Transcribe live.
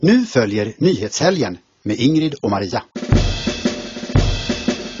Nu följer Nyhetshelgen med Ingrid och Maria.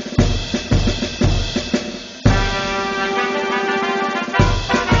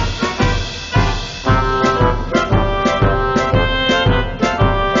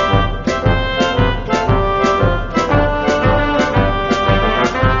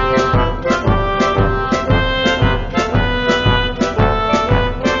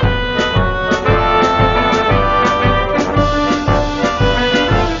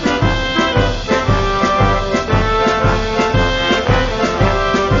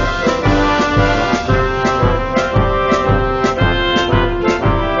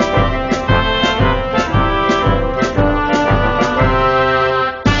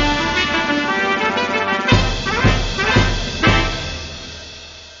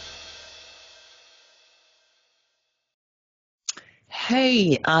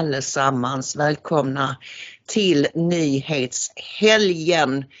 Hej allesammans, välkomna till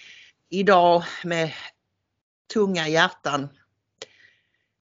Nyhetshelgen. Idag med tunga hjärtan.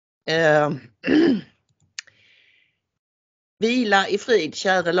 Vila i frid,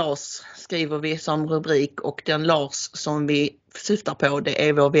 käre Lars, skriver vi som rubrik, och den Lars som vi syftar på, det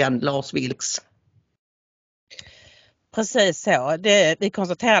är vår vän Lars Vilks. Precis så. Vi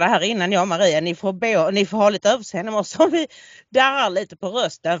konstaterade här innan, jag och Maria, ni får ha lite överseende med oss om vi darrar lite på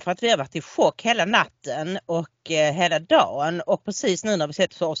rösten, för att vi har varit i chock hela natten och hela dagen, och precis nu när vi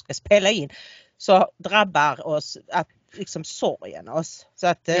sätter oss och ska spela in så drabbar oss att liksom sorgen oss. Så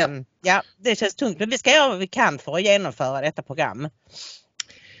att ja, det känns tungt, men vi ska göra vad vi kan för att genomföra detta program.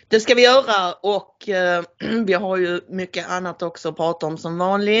 Det ska vi göra, och vi har ju mycket annat också att prata om som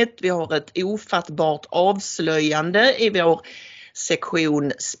vanligt. Vi har ett ofattbart avslöjande i vår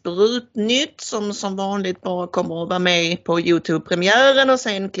sektion Sprutnytt som vanligt bara kommer att vara med på YouTube-premiären och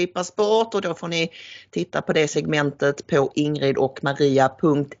sen klippas bort, och då får ni titta på det segmentet på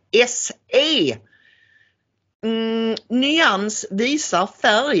ingridochmaria.se. Nyans, visar,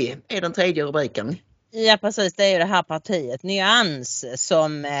 färg är den tredje rubriken. Ja precis, det är ju det här partiet Nyans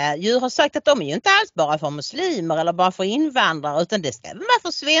som ju har sagt att de är ju inte alls bara för muslimer eller bara för invandrare, utan det ska vara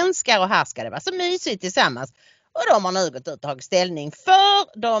för svenskar, och här ska det vara så mysigt tillsammans. Och de har nu gått ut och tagit ställning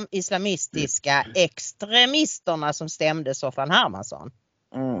för de islamistiska extremisterna som stämde Soffan Hermansson.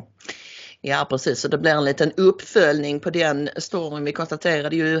 Ja precis, så det blir en liten uppföljning på den storyn. Vi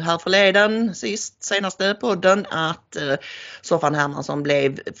konstaterade ju här förleden, senaste podden, att Soffan Hermansson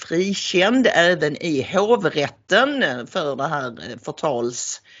blev frikänd även i hovrätten för det här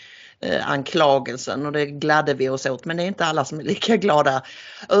förtalsanklagelsen, och det gladde vi oss åt, men det är inte alla som är lika glada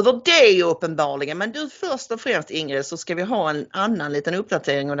över det uppenbarligen. Men du, först och främst Ingrid, så ska vi ha en annan liten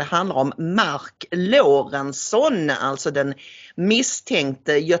uppdatering, och det handlar om Mark Lorentzon, alltså den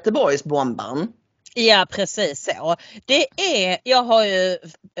misstänkte Göteborgsbombaren. Ja precis så. Jag har ju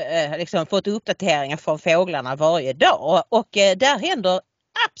liksom fått uppdateringar från fåglarna varje dag, och där händer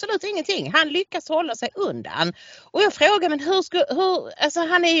absolut ingenting. Han lyckas hålla sig undan. Och jag frågar, men alltså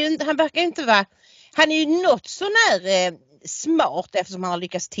han verkar inte vara, han är ju något så när smart, eftersom han har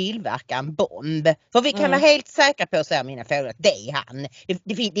lyckats tillverka en bomb. För vi kan vara helt säkra på, säger mina fåglar, att det är han.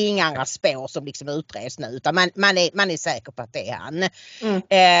 Det är inga andra spår som liksom utreds nu, utan man är säker på att det är han.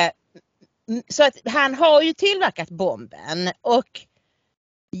 Så att han har ju tillverkat bomben, och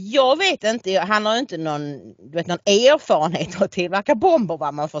jag vet inte, han har inte någon erfarenhet att tillverka bomber,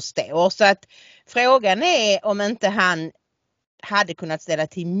 vad man förstår. Så att frågan är om inte han hade kunnat ställa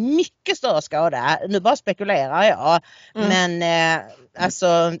till mycket större skada. Nu bara spekulerar jag. Men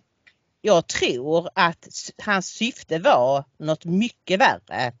alltså jag tror att hans syfte var något mycket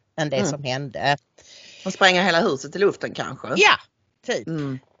värre än det som hände. Han spränga hela huset i luften kanske? Ja, typ.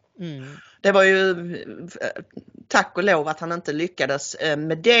 Det var ju tack och lov att han inte lyckades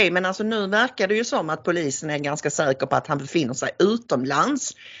med det. Men alltså nu verkar det ju som att polisen är ganska säker på att han befinner sig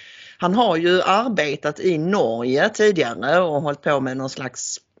utomlands. Han har ju arbetat i Norge tidigare och hållit på med någon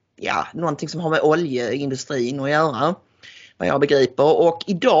slags, någonting som har med oljeindustrin att göra, vad jag begriper. Och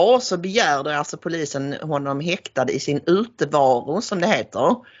idag så begärde alltså polisen honom häktad i sin utevaro, som det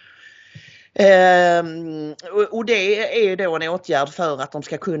heter. Och det är då en åtgärd för att de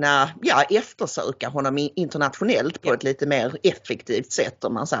ska kunna eftersöka honom internationellt på ett lite mer effektivt sätt,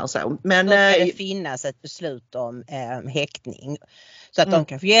 om man säger så. Men då ska det finnas ett beslut om häktning, så att de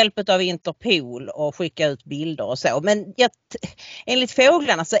kan få hjälp av Interpol och skicka ut bilder och så. Men enligt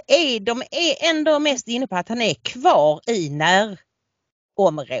fåglarna så är de ändå mest inne på att han är kvar i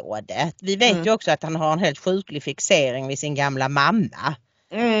närområdet. Vi vet ju också att han har en helt sjuklig fixering vid sin gamla mamma.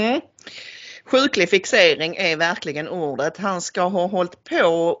 Sjuklig fixering är verkligen ordet. Han ska ha hållit på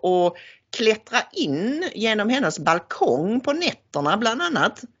och klättra in genom hennes balkong på nätterna bland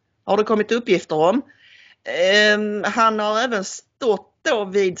annat. Har det kommit uppgifter om. Han har även stått då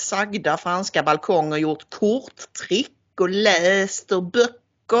vid sagda franska balkonger och gjort korttrick och läst ur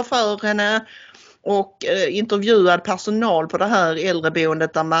böcker för henne. Och intervjuad personal på det här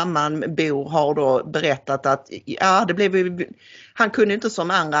äldreboendet där mamman bor har då berättat att han kunde inte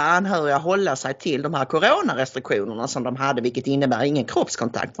som andra anhöriga hålla sig till de här coronarestriktionerna som de hade, vilket innebär ingen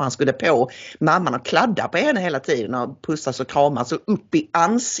kroppskontakt, för han skulle på mamman och kladda på henne hela tiden och pussas och kramas och upp i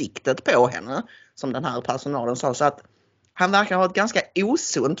ansiktet på henne, som den här personalen sa. Så att han verkar ha ett ganska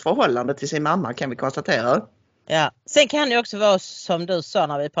osunt förhållande till sin mamma, kan vi konstatera. Ja. Sen kan det också vara som du sa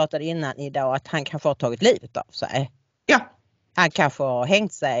när vi pratade innan idag, att han kanske har tagit livet av sig. Ja. Han kanske har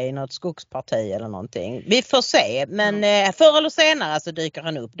hängt sig i något skogsparti eller någonting. Vi får se, men förr eller senare så dyker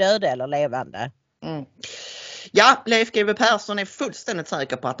han upp, död eller levande. Mm. Ja, Leif GW Persson är fullständigt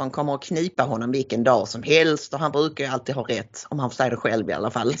säker på att de kommer att knipa honom vilken dag som helst, och han brukar ju alltid ha rätt, om han får säga det själv i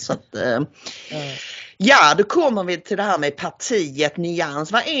alla fall. Så att, ja, då kommer vi till det här med partiet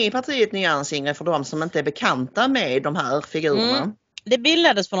Nyans. Vad är partiet Nyans, Ingrid, för de som inte är bekanta med de här figurerna? Det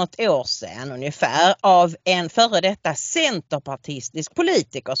bildades för något år sedan ungefär av en före detta centerpartistisk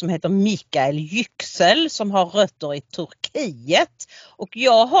politiker som heter Mikael Yüksel, som har rötter i Turkiet. Och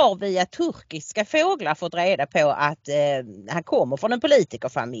jag har via turkiska fåglar fått reda på att han kommer från en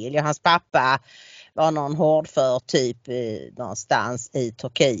politikerfamilj och hans pappa var någon hårdför typ någonstans i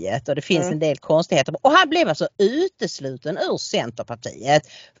Turkiet, och det finns en del konstigheter. Och han blev alltså utesluten ur Centerpartiet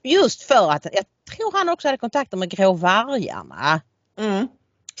just för att jag tror han också hade kontakter med gråvargarna.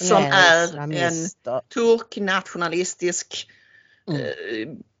 Som är en turknationalistisk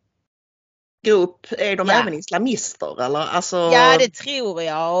grupp. Är de även islamister? Eller? Alltså... Ja, det tror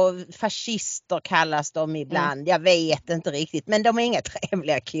jag. Och fascister kallas de ibland. Jag vet inte riktigt. Men de är inga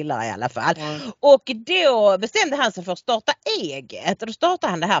trevliga killar i alla fall. Och då bestämde han sig för att starta eget. Och då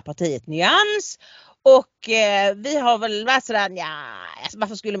startade han det här partiet Nyans. Och vi har väl varit sådär,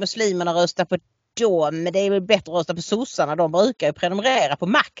 varför skulle muslimerna rösta på dem? Men det är väl bättre att rösta på sossarna. De brukar ju prenumerera på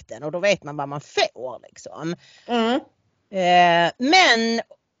makten. Och då vet man vad man får liksom. Men...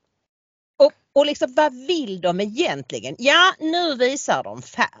 Och liksom, vad vill de egentligen? Ja, nu visar de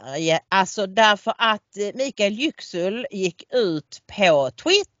färg. Alltså därför att Mikael Yüksel gick ut på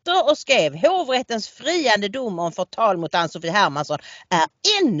Twitter och skrev: hovrättens friande dom om förtal mot Ann-Sofie Hermansson är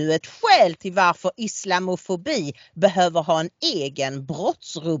ännu ett skäl till varför islamofobi behöver ha en egen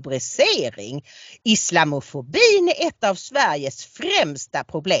brottsrubricering. Islamofobin är ett av Sveriges främsta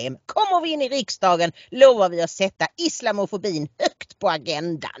problem. Kommer vi in i riksdagen lovar vi att sätta islamofobin högt på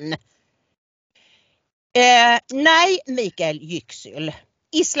agendan. Nej, Mikael Yüksel.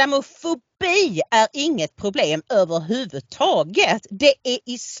 Islamofobi är inget problem överhuvudtaget. Det är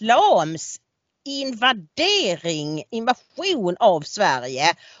islams invasion av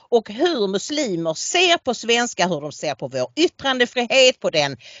Sverige och hur muslimer ser på svenskar, hur de ser på vår yttrandefrihet, på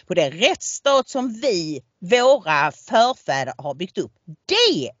den rättsstat som våra förfäder har byggt upp.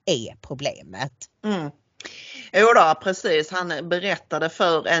 Det är problemet. Jo då, precis. Han berättade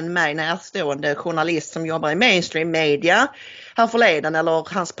för en mig närstående journalist som jobbar i mainstream media härförleden,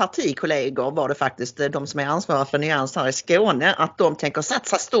 eller hans partikollegor var det faktiskt, de som är ansvariga för Nyans här i Skåne, att de tänker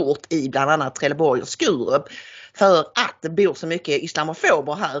satsa stort i bland annat Trelleborg och Skurup för att det bor så mycket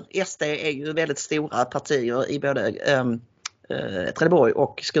islamofober här. SD är ju väldigt stora partier i både Trelleborg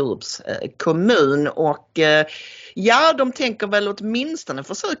och Skurups kommun, och ja, de tänker väl åtminstone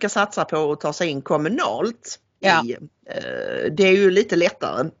försöka satsa på att ta sig in kommunalt. Ja. Det är ju lite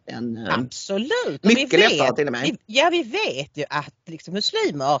lättare än... Absolut. Mycket lättare till och med. Vi vet ju att liksom,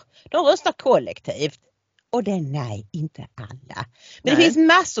 muslimer, de röstar kollektivt. Och det är nej, inte alla. Men det finns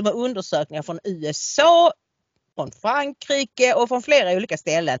massor med undersökningar från USA, från Frankrike och från flera olika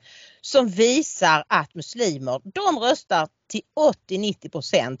ställen som visar att muslimer, de röstar till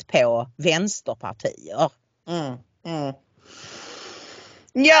 80-90% på vänsterpartier.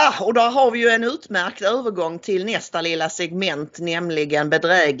 Ja, och då har vi ju en utmärkt övergång till nästa lilla segment, nämligen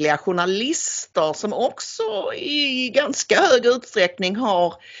bedrägliga journalister som också i ganska hög utsträckning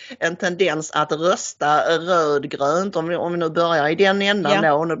har en tendens att rösta rödgrönt. Om vi nu börjar i den ändan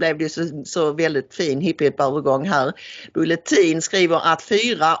då, och nu blev det så väldigt fin hipp-hipp-övergång här. Bulletin skriver att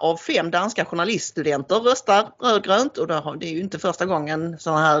 4 av 5 danska journaliststudenter röstar rödgrönt, och det är ju inte första gången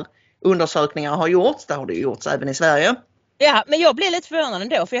sådana här undersökningar har gjorts. Det har det gjorts även i Sverige. Ja, men jag blev lite förvånad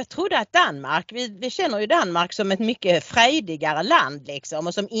ändå, för jag trodde att Danmark, vi känner ju Danmark som ett mycket frejdigare land liksom,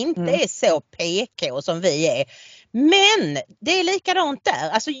 och som inte är så PK som vi är. Men det är likadant där,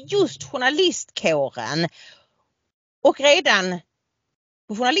 alltså just journalistkåren, och redan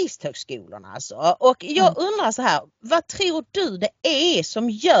på journalisthögskolorna alltså. Och jag undrar så här, vad tror du det är som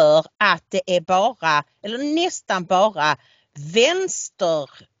gör att det är bara, eller nästan bara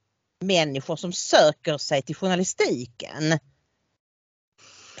vänstermänniskor som söker sig till journalistiken?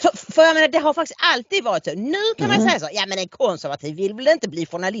 För jag menar, det har faktiskt alltid varit så. Nu kan man säga så, ja men en konservativ vill väl inte bli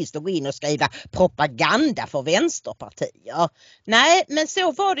journalist och gå in och skriva propaganda för vänsterpartier. Nej, men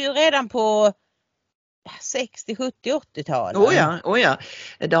så var det ju redan på 60, 70, 80-talen. Oh ja.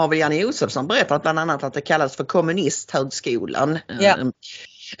 Det har väl Janne Josefsson berättat bland annat att det kallas för kommunisthögskolan. Ja.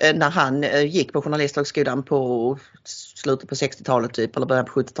 När han gick på journalisthögskolan på slutet på 60-talet typ, eller början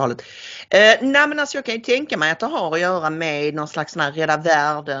på 70-talet. Nej men alltså jag kan ju tänka mig att det har att göra med någon slags sån här rädda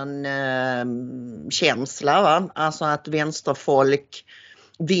världen känsla, va? Alltså att vänsterfolk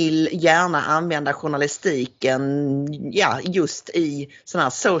vill gärna använda journalistiken just i sån här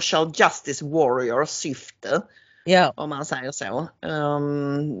social justice warrior syfte. Ja. Om man säger så.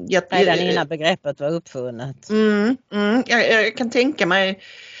 Redan innan begreppet var uppfunnet. Jag kan tänka mig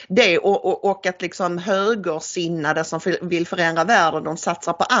det och att liksom högersinnade som vill förändra världen, de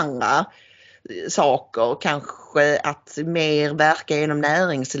satsar på andra saker. Kanske att mer verka inom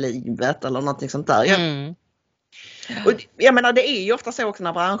näringslivet eller något sånt där. Och jag menar det är ju ofta så också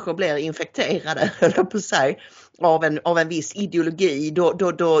när branscher blir infekterade på sig av en viss ideologi,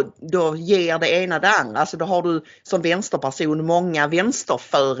 då ger det ena det andra. Alltså då har du som vänsterperson många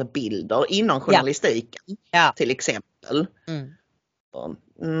vänsterförebilder inom journalistiken till exempel.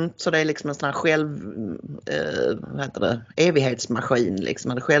 Så det är liksom en sån här evighetsmaskin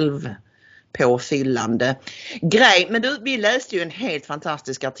liksom, en självpåfyllande grej. Men du, vi läste ju en helt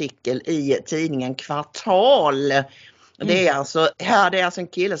fantastisk artikel i tidningen Kvartal. Det är alltså en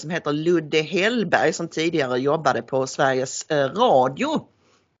kille som heter Ludde Hellberg som tidigare jobbade på Sveriges Radio.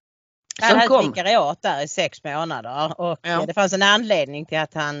 Han hade ett vikariat där i 6 månader och det fanns en anledning till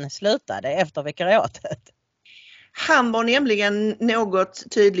att han slutade efter vikariatet. Han var nämligen något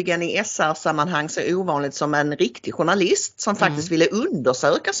tydligen i SR-sammanhang så ovanligt som en riktig journalist som faktiskt ville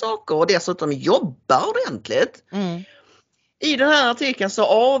undersöka saker och dessutom jobba ordentligt. I den här artikeln så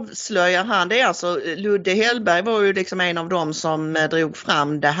avslöjar han, det är alltså Ludde Hellberg var ju liksom en av dem som drog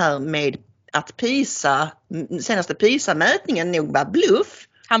fram det här med att senaste PISA-mätningen nog var bluff.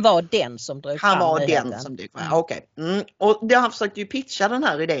 Han var den som drog fram Han var nyheten. den som drog fram, okej. Och han försökte ju pitcha den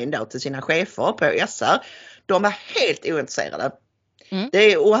här idén då till sina chefer på SR. De var helt ointresserade.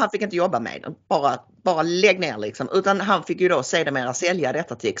 Och han fick inte jobba med den. Bara lägg ner liksom. Utan han fick ju då sedermera sälja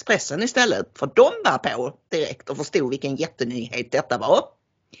detta till Expressen istället. För de var på direkt och förstod vilken jättenyhet detta var.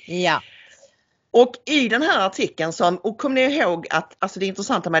 Ja. Och i den här artikeln och kom ni ihåg att alltså det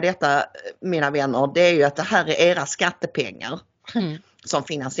intressanta med detta, mina vänner, det är ju att det här är era skattepengar som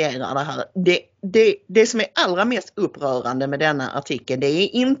finansierar det här. Det som är allra mest upprörande med denna artikel, det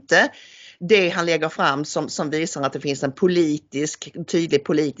är inte det han lägger fram som visar att det finns en tydlig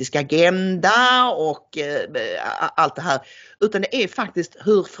politisk agenda och allt det här. Utan det är faktiskt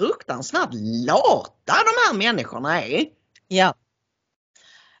hur fruktansvärt lata de här människorna är. Ja.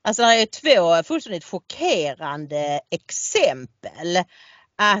 Alltså det är 2 fullständigt chockerande exempel.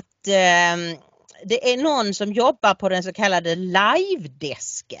 Att det är någon som jobbar på den så kallade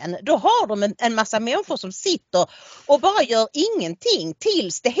live-desken. Då har de en massa människor som sitter och bara gör ingenting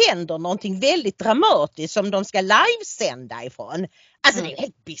tills det händer någonting väldigt dramatiskt som de ska livesända ifrån. Alltså det är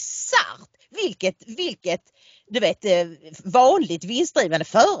helt bisarrt. Vilket du vet, vanligt vinstdrivande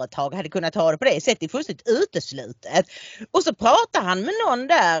företag hade kunnat ha det på det sättet. Det är fullständigt uteslutet. Och så pratar han med någon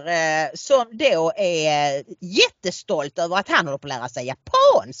där som då är jättestolt över att han håller på att lära sig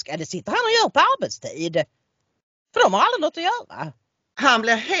japanska. Det sitter han och gör på arbetstid. För de har aldrig något att göra. Han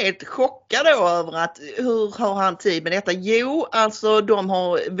blev helt chockad då över att hur har han tid med detta? Jo, alltså de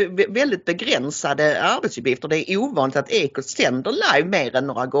har väldigt begränsade arbetsuppgifter. Det är ovanligt att Ekot sänder live mer än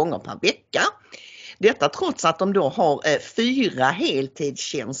några gånger per vecka. Detta trots att de då har 4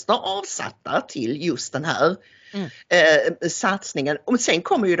 heltidstjänster avsatta till just den här satsningen. Och sen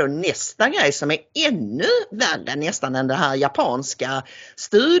kommer ju då nästa grej som är ännu värre nästan än den här japanska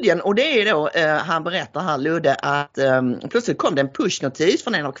studien. Och det är då, han berättar här Ludde, att plötsligt kom det en pushnotis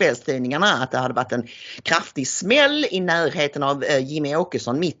från en av kvällstidningarna att det hade varit en kraftig smäll i närheten av Jimmy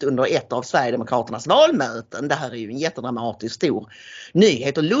Åkesson mitt under ett av Sverigedemokraternas valmöten. Det här är ju en jättedramatisk stor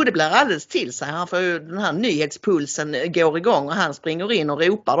nyhet och Ludde blir alldeles till sig. Han får ju den här nyhetspulsen går igång och han springer in och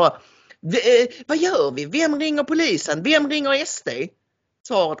ropar då: vad gör vi? Vem ringer polisen? Vem ringer SD?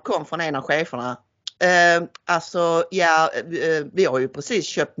 Svaret kom från en av cheferna. Vi har ju precis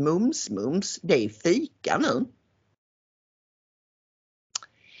köpt mums. Det är fika nu.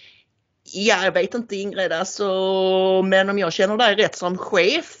 Ja, jag vet inte Ingrid, alltså, men om jag känner dig rätt som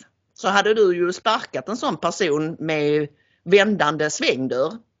chef så hade du ju sparkat en sån person med vändande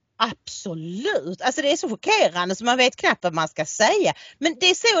svängdörr. Absolut, alltså det är så chockerande så man vet knappt vad man ska säga. Men det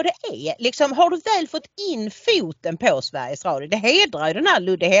är så det är. Liksom, har du väl fått in foten på Sveriges Radio, det hedrar ju den här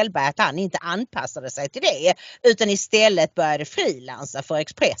Ludde Hellberg att han inte anpassade sig till det utan istället började frilansa för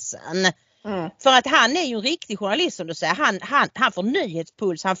Expressen. För att han är ju en riktig journalist som du säger. Han får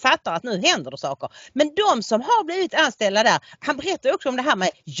nyhetspuls, han fattar att nu händer det saker. Men de som har blivit anställda där, han berättar också om det här med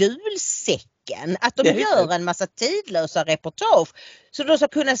julsäcken. Att de gör en massa tidlösa reportage så de ska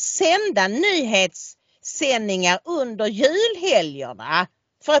kunna sända nyhetssändningar under julhelgerna.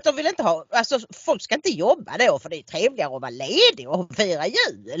 För att de vill inte ha, alltså folk ska inte jobba då för det är trevligare att vara ledig och fira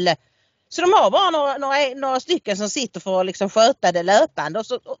jul. Så de har bara några stycken som sitter för att liksom sköta det löpande och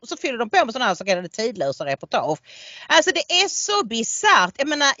så fyller de på med sådana här så kallade tidlösa reportage. Alltså det är så bisarrt. Jag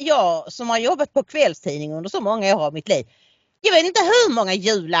menar, jag som har jobbat på kvällstidning under så många år av mitt liv. Jag vet inte hur många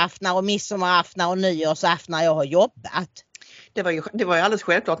julaftnar och midsommaraftnar och nyårsaftnar jag har jobbat. Det var ju alldeles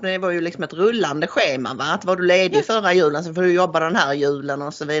självklart, men det var ju liksom ett rullande schema, va? Att var du ledig förra julen så får du jobba den här julen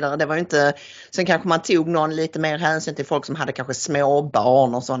och så vidare. Det var ju inte, sen kanske man tog någon lite mer hänsyn till folk som hade kanske små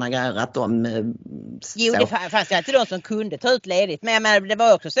barn och sådana grejer att de... Jo, det fanns ju alltid de som kunde ta ut ledigt, men jag menar, det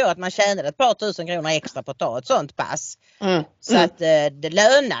var också så att man tjänade ett par tusen kronor extra på att ta ett sånt pass. Så att det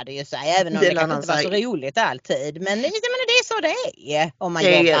lönade ju sig, även om det kanske inte var så roligt alltid. Men det är så det är om man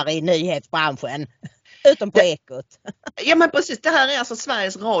jobbar i nyhetsbranschen. Utom på Ekot. Ja men precis, det här är alltså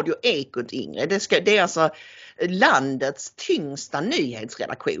Sveriges Radio Ekot, Ingrid. Det är alltså landets tyngsta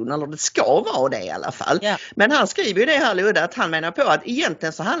nyhetsredaktion, eller det ska vara det i alla fall. Ja. Men han skriver ju det här Ludde, att han menar på att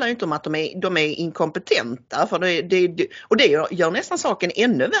egentligen så handlar det inte om att de är inkompetenta, för det gör nästan saken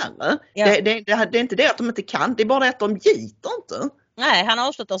ännu värre. Ja. Det är inte det att de inte kan, det är bara det att de gitar inte. Nej, han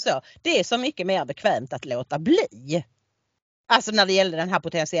avslutar så. Det är så mycket mer bekvämt att låta bli. Alltså när det gällde den här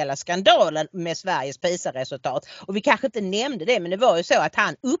potentiella skandalen med Sveriges PISA-resultat. Och vi kanske inte nämnde det, men det var ju så att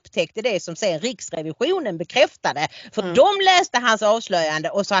han upptäckte det som sen Riksrevisionen bekräftade. För de läste hans avslöjande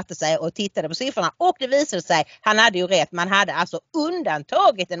och satte sig och tittade på siffrorna. Och det visade sig, han hade ju rätt, man hade alltså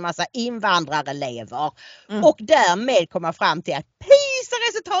undantagit en massa invandrarelever. Och därmed komma fram till att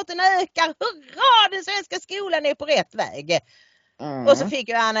PISA-resultaten ökar. Hurra, den svenska skolan är på rätt väg. Och så fick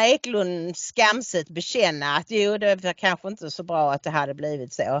ju Anna Eklund skamset bekänna att jo, det var kanske inte så bra att det hade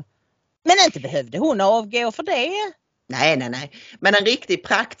blivit så. Men inte behövde hon avgå för det. Nej. Men en riktig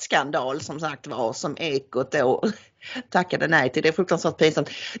praktskandal som sagt var, som Ekot då tackade nej till. Det är fruktansvärt pinsamt.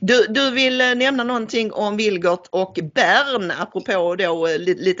 Du vill nämna någonting om Vilgot och Bern apropå då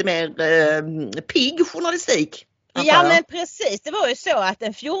lite mer pigg journalistik. Ja men precis, det var ju så att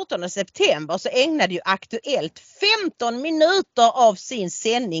den 14 september så ägnade ju Aktuellt 15 minuter av sin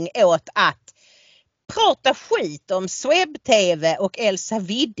sändning åt att prata skit om Swebb-TV och Elsa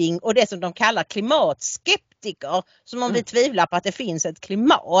Widding och det som de kallar klimatskeptiker, som om vi tvivlar på att det finns ett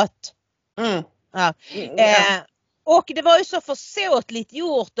klimat. Ja. Och det var ju så försåtligt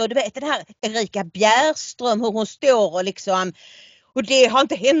gjort, och du vet den här Erika Bjärström, hur hon står och liksom, och det har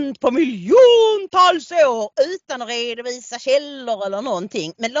inte hänt på miljontals år, utan att redovisa källor eller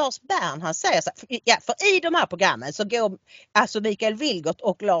någonting. Men Lars Bern, han säger så här, för i de här programmen så går alltså Mikael Vilgot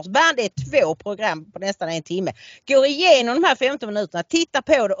och Lars Bern, det är 2 program på nästan 1 timme, går igenom de här 15 minuterna, tittar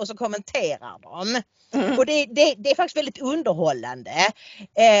på det och så kommenterar de. Och det är faktiskt väldigt underhållande.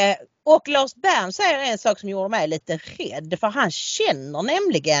 Och Lars Bern säger en sak som gjorde mig lite rädd, för han känner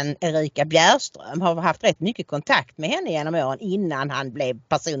nämligen Erika Bjärström, har haft rätt mycket kontakt med henne genom åren innan han blev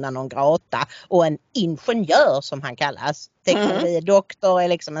persona non grata och en ingenjör som han kallas. Teknologidoktor är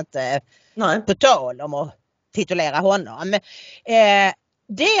liksom inte på tal om att titulera honom.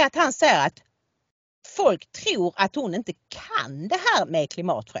 Det är att han säger att folk tror att hon inte kan det här med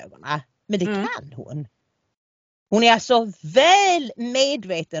klimatfrågorna. Men det kan hon. Hon är alltså väl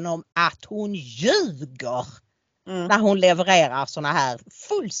medveten om att hon ljuger när hon levererar såna här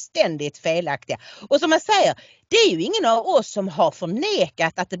fullständigt felaktiga. Och som jag säger, det är ju ingen av oss som har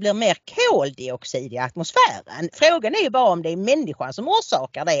förnekat att det blir mer koldioxid i atmosfären. Frågan är ju bara om det är människan som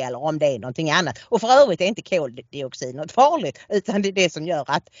orsakar det eller om det är någonting annat. Och för övrigt är inte koldioxid något farligt, utan det är det som gör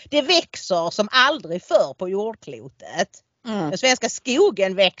att det växer som aldrig förr på jordklotet. Den svenska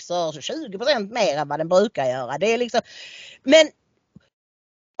skogen växer 20% mer än vad den brukar göra. Det är liksom,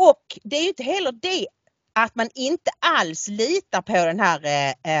 och det är ju inte heller det att man inte alls litar på den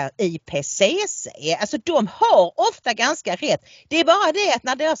här IPCC. Alltså de har ofta ganska rätt. Det är bara det att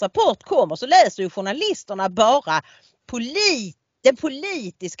när deras rapport kommer så läser ju journalisterna bara Den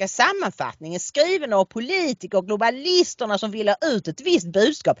politiska sammanfattningen skriven av politiker och globalisterna som vill ha ut ett visst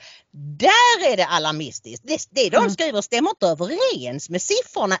budskap. Där är det alarmistiskt. Det de skriver stämmer inte överens med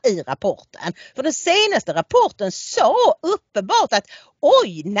siffrorna i rapporten. För den senaste rapporten sa uppenbart att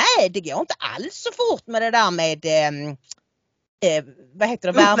oj, nej, det går inte alls så fort med det där med vad heter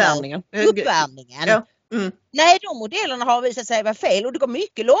det? Uppvärmningen. Ja. Nej, de modellerna har visat sig vara fel och det går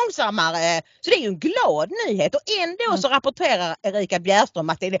mycket långsammare. Så det är ju en glad nyhet. Och ändå så rapporterar Erika Bjerström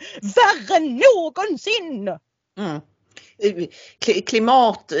att det är värre än någonsin.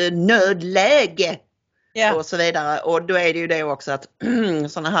 Klimatnödläge och så vidare. Och då är det ju det också att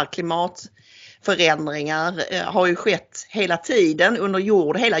sådana här klimatförändringar har ju skett hela tiden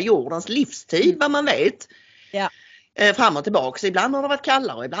under hela jordens livstid, vad man vet. Ja. Fram och tillbaka. Ibland har det varit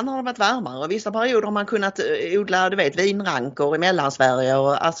kallare och ibland har det varit varmare. Och vissa perioder har man kunnat odla, vinrankor i Mellansverige.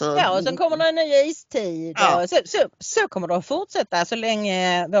 Och, och sen kommer det en ny istid. Ja. Och så kommer det att fortsätta så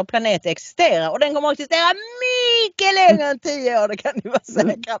länge vår planet existerar. Och den kommer att existera mycket längre än 10 år, det kan ni vara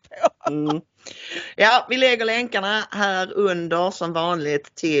säkra på. Ja, vi lägger länkarna här under som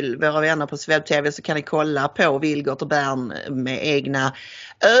vanligt till våra vänner på webb-tv, så kan ni kolla på Vilgot och Bern med egna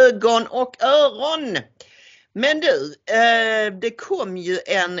ögon och öron. Men du, det kom ju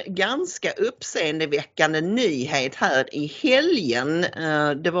en ganska uppseendeväckande nyhet här i helgen.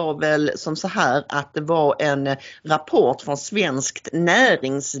 Det var väl som så här att det var en rapport från Svenskt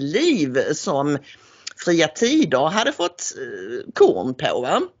Näringsliv som Fria Tider hade fått korn på,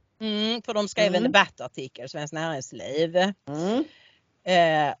 va? För de skrev en debattartikel, Svenskt Näringsliv.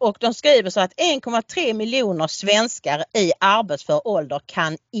 Och de skriver så att 1,3 miljoner svenskar i arbetsför ålder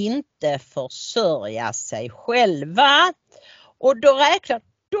kan inte försörja sig själva. Och då räknar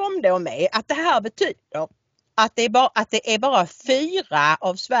de då med att det här betyder att det är bara 4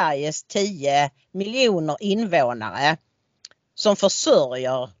 av Sveriges 10 miljoner invånare som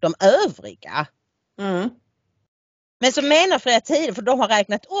försörjer de övriga. Men så menar Fria Tider, för de har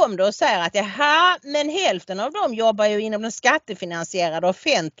räknat om det och säger att men hälften av dem jobbar ju inom den skattefinansierade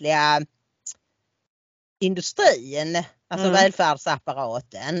offentliga industrin, alltså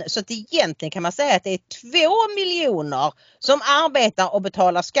välfärdsapparaten. Så att egentligen kan man säga att det är 2 miljoner som arbetar och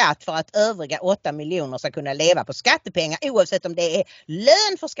betalar skatt för att övriga 8 miljoner ska kunna leva på skattepengar, oavsett om det är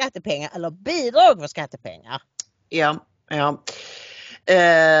lön för skattepengar eller bidrag för skattepengar. Ja.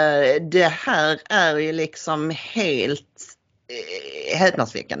 Det här är ju liksom helt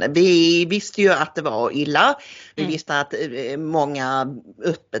häpnadsväckande. Vi visste ju att det var illa. Vi visste att många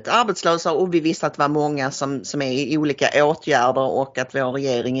öppet arbetslösa, och vi visste att det var många som är i olika åtgärder, och att vår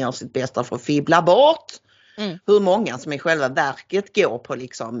regering gör sitt bästa för att fibbla bort hur många som i själva verket går på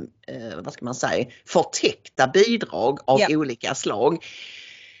liksom, vad ska man säga, förtäckta bidrag av olika slag.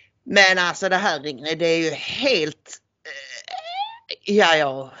 Men alltså det här, det är ju helt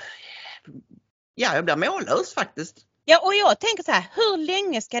jag blir mållös faktiskt. Ja, och jag tänker så här, hur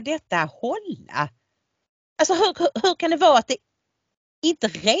länge ska detta hålla? Alltså hur kan det vara att det inte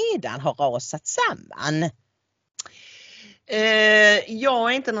redan har rasat samman?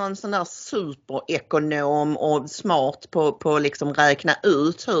 Jag är inte någon sån där superekonom och smart på liksom räkna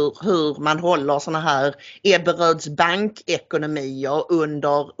ut hur man håller såna här Ebberöds bankekonomier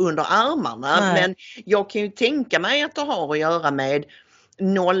under armarna. Men jag kan ju tänka mig att det har att göra med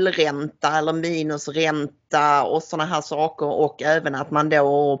nollränta eller minusränta och såna här saker, och även att man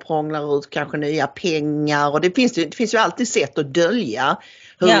då prånglar ut kanske nya pengar, och det finns ju alltid sätt att dölja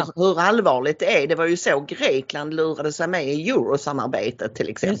hur allvarligt det är. Det var ju så Grekland lurade sig med i eurosamarbetet till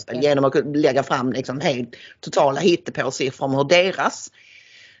exempel, genom att lägga fram liksom helt totala hittepåsiffror om hur deras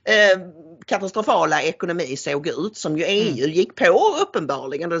katastrofala ekonomi såg ut, som ju EU gick på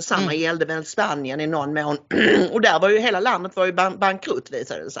uppenbarligen. Detsamma gällde väl Spanien i någon mån. Och där var ju hela landet var ju bankrutt,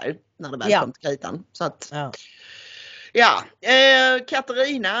 visade det sig, när det väl kom till kritan. Så att,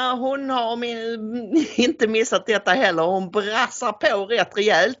 Katarina, hon har inte missat detta heller. Hon brassar på rätt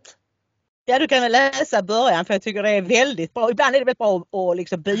rejält. Ja, du kan väl läsa början, för jag tycker det är väldigt bra. Ibland är det väldigt bra att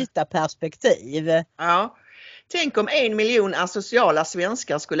liksom byta perspektiv. Ja. Tänk om 1 miljon asociala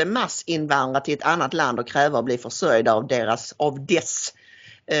svenskar skulle massinvandra till ett annat land och kräva att bli försörjda av dess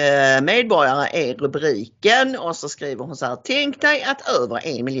medborgare, är rubriken. Och så skriver hon så här: tänk dig att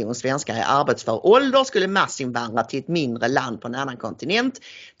över 1 miljon svenskar i arbetsför ålder skulle massinvandra till ett mindre land på en annan kontinent,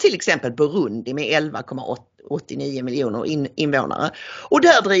 till exempel Burundi med 11,89 miljoner invånare, och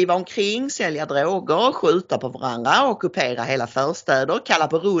där driva omkring, sälja droger, skjuta på varandra, ockupera hela förstäder, kalla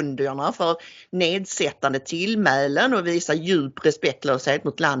burundierna för nedsättande tillmälen och visa djup respektlöshet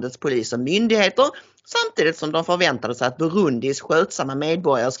mot landets polis och myndigheter, samtidigt som de förväntade sig att Burundis skötsamma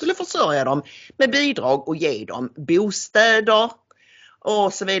medborgare skulle försörja dem med bidrag och ge dem bostäder.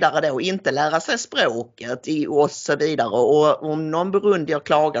 och så vidare då, inte lära sig språket och så vidare. Och om någon burundier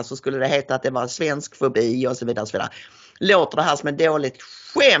klagar så skulle det heta att det var svensk fobi och så vidare. Och så vidare. Låter det här som ett dåligt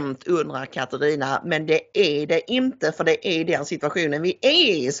skämt, undrar Katarina, men det är det inte, för det är den situationen vi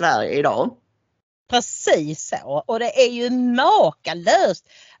är i Sverige idag. Precis så, och det är ju makalöst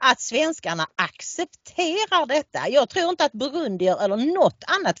att svenskarna accepterar detta. Jag tror inte att burundier eller något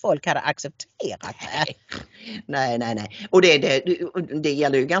annat folk hade accepterat det. Nej. Och det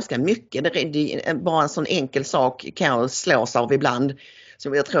gäller ju ganska mycket. Det är bara en sån enkel sak kan jag slås av ibland.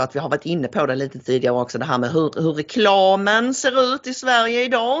 Så jag tror att vi har varit inne på det lite tidigare också. Det här med hur reklamen ser ut i Sverige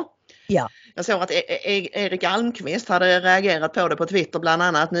idag. Ja. Jag såg att Erik Almqvist hade reagerat på det på Twitter bland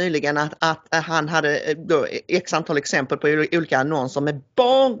annat nyligen. Att han hade då x antal exempel på olika annonser med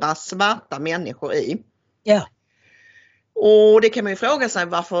bara svarta människor i. Ja. Och det kan man ju fråga sig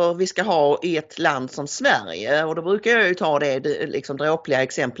varför vi ska ha i ett land som Sverige. Och då brukar jag ju ta det liksom dråpliga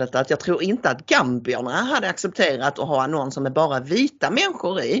exemplet att jag tror inte att gambierna hade accepterat att ha annonser med bara vita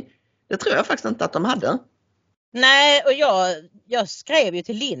människor i. Det tror jag faktiskt inte att de hade. Nej, och jag skrev ju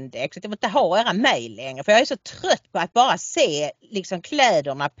till Lindex att jag vill inte ha era mejl längre. För jag är så trött på att bara se liksom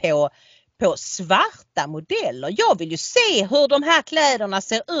kläderna på svarta modeller. Jag vill ju se hur de här kläderna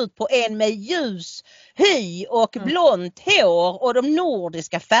ser ut på en med ljus hy och blont hår och de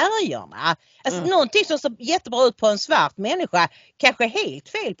nordiska färgerna. Alltså någonting som ser jättebra ut på en svart människa kanske helt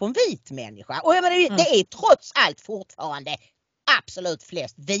fel på en vit människa. Och jag menar, det är trots allt fortfarande absolut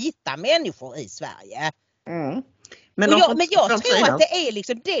flest vita människor i Sverige. Men jag tror att det är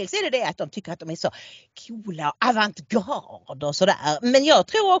liksom, dels är det att de tycker att de är så coola och avantgarde och sådär. Men jag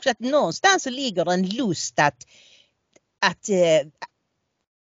tror också att någonstans så ligger det en lust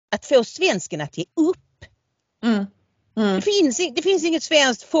att få svensken att ge upp. Det finns inget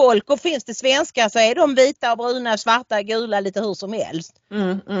svenskt folk, och finns det svenskar så är de vita och bruna, svarta, gula, lite hur som helst.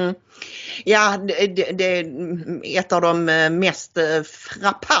 Ja, det är ett av de mest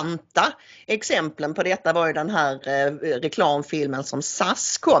frappanta exemplen på detta var ju den här reklamfilmen som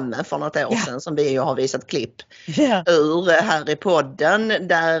SAS kom med för något år sedan, som vi ju har visat klipp ur här i podden,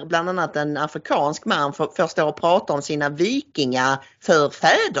 där bland annat en afrikansk man får stå och prata om sina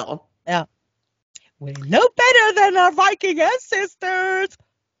vikingaförfäder. Ja. We're no better than our Viking ancestors.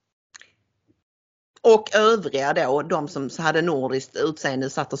 Och övriga då, de som hade nordiskt utseende,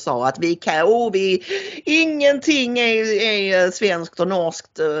 satt och sa att ingenting är svenskt och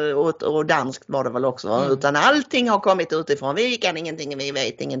norskt och danskt var det väl också. Utan allting har kommit utifrån. Vi kan ingenting, vi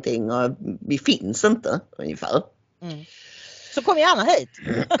vet ingenting och vi finns inte ungefär. Så kom gärna hit.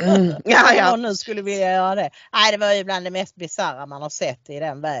 Ja. Och nu skulle vi göra det. Nej, det var ju bland det mest bizarra man har sett i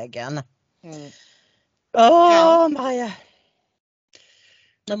den vägen. Maja.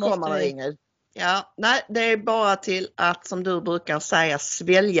 Nu kommer det inget. Ja, nej, det är bara till att, som du brukar säga,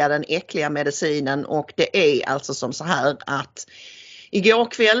 svälja den äckliga medicinen. Och det är alltså som så här att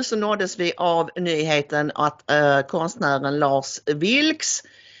igår kväll så nåddes vi av nyheten att konstnären Lars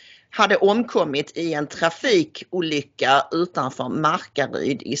hade omkommit i en trafikolycka utanför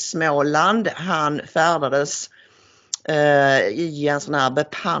Markaryd i Småland. Han färdades i en sån här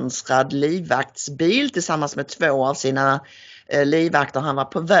bepansrad livvaktsbil tillsammans med 2 av sina livvakter. Han var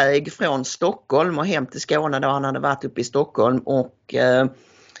på väg från Stockholm och hem till Skåne då han hade varit uppe i Stockholm och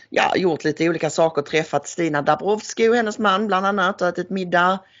gjort lite olika saker. Träffat Stina Dabrowski och hennes man bland annat och ätit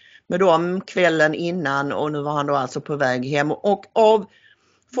middag med dem kvällen innan, och nu var han då alltså på väg hem. Och av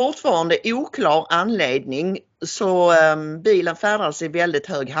fortfarande oklar anledning så bilen färdades i väldigt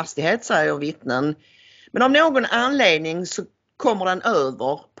hög hastighet, säger vittnen. Men av någon anledning så kommer den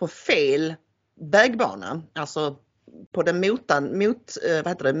över på fel vägbana, alltså på den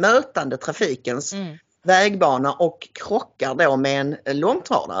mötande trafikens vägbana, och krockar då med en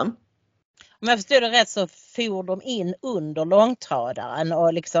långtradare. Om jag förstår det rätt så for de in under långtradaren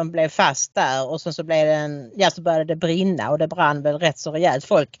och liksom blev fast där, och så så började det brinna, och det brann väl rätt så rejält.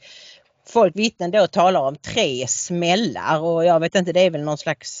 Folk vittnen då talar om 3 smällar, och jag vet inte, det är väl någon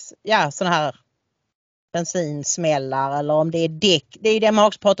slags sån här bensinsmällar, eller om det är däck. Det är det man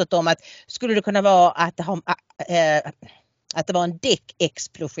också pratat om, att skulle det kunna vara att det var en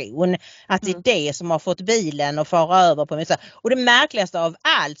däckexplosion, att det är det som har fått bilen att fara över på vissa. Och det märkligaste av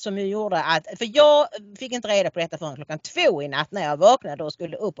allt som ju gjorde för jag fick inte reda på detta förrän klockan 2 i natt när jag vaknade och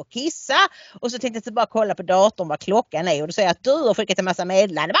skulle upp och kissa, och så tänkte jag bara kolla på datorn vad klockan är, och då säger jag att du har skickat en massa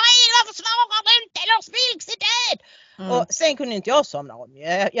meddelanden. Varför svarar du inte? Lars Vilks är död! Och sen kunde inte jag somna om.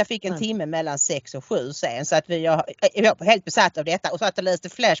 Jag fick en timme mellan 6 och 7 sen, så att jag var helt besatt av detta och så att jag läste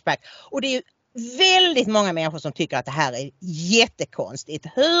Flashback. Och det är ju väldigt många människor som tycker att det här är jättekonstigt.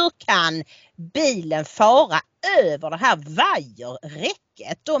 Hur kan bilen fara över det här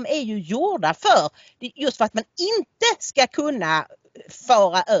vajerräcket? De är ju gjorda just för att man inte ska kunna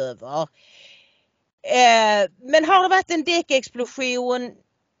fara över. Men har det varit en däckexplosion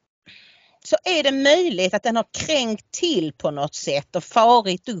så är det möjligt att den har kränkt till på något sätt och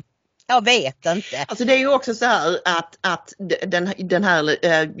farit upp. Jag vet inte. Alltså det är ju också så här att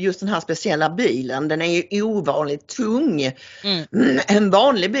just den här speciella bilen, den är ju ovanligt tung. En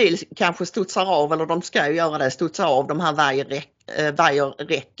vanlig bil kanske studsar av, eller de ska ju göra det, studsar av de här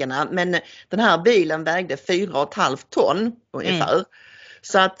vajerräckena. Men den här bilen vägde 4,5 ton ungefär.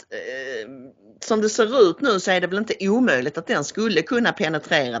 Så att som det ser ut nu så är det väl inte omöjligt att den skulle kunna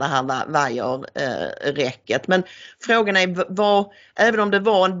penetrera det här vajerräcket. Men frågan är, även om det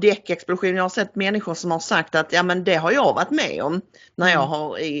var en däckexplosion, jag har sett människor som har sagt att ja, men det har jag varit med om när jag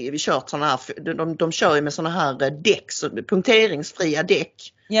har kört sådana här, de kör ju med sådana här däck, punkteringsfria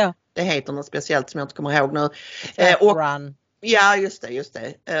däck. Ja. Det heter något speciellt som jag inte kommer ihåg nu. Ja, just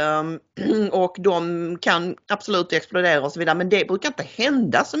det. Och de kan absolut explodera och så vidare, men det brukar inte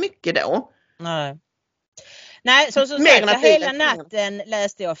hända så mycket då. Nej, så hela natten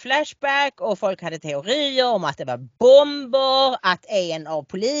läste jag Flashback och folk hade teorier om att det var bomber, att en av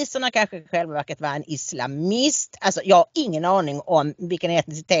poliserna kanske själva verkat vara en islamist. Alltså jag har ingen aning om vilken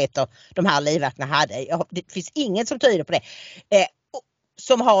etnicitet de här livvakterna hade. Det finns inget som tyder på det.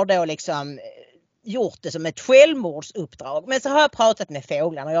 Som har då liksom gjort det som ett självmordsuppdrag. Men så har jag pratat med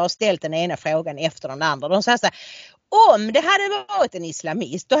fåglarna och jag har ställt den ena frågan efter den andra. De säger så här: om det hade varit en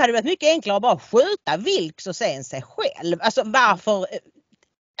islamist, då hade det varit mycket enklare att bara skjuta vilks och sen sig själv. Alltså varför,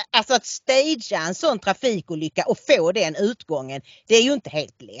 alltså att stagea en sån trafikolycka och få den utgången, det är ju inte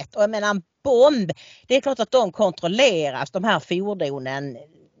helt lätt. Och jag menar, bomb, det är klart att de kontrolleras, de här fordonen,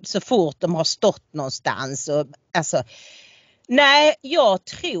 så fort de har stått någonstans. Och, alltså, nej, jag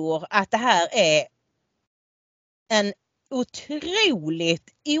tror att det här är en otroligt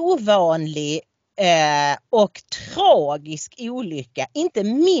ovanlig och tragisk olycka. Inte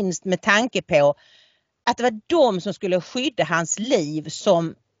minst med tanke på att det var de som skulle skydda hans liv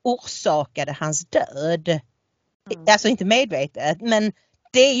som orsakade hans död. Alltså inte medvetet, men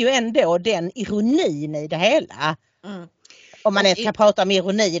det är ju ändå den ironin i det hela. Om man inte kan prata om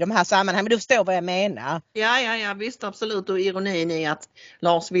ironi i de här sammanhangen, men du förstår vad jag menar. Ja, visst, absolut. Och ironin är att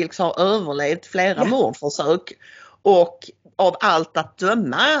Lars Vilks har överlevt flera mordförsök. Och av allt att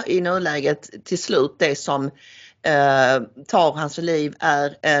döma i nuläget till slut, det som tar hans liv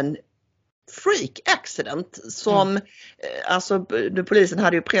är en freak accident som alltså polisen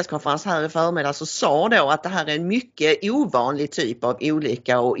hade ju presskonferens här i förmiddag och sa då att det här är en mycket ovanlig typ av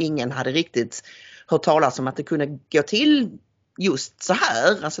olycka och ingen hade riktigt hört talas om att det kunde gå till just så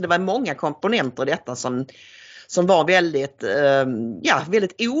här. Alltså det var många komponenter i detta som var väldigt,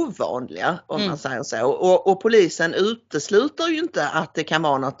 väldigt ovanliga om man säger så. Och polisen utesluter ju inte att det kan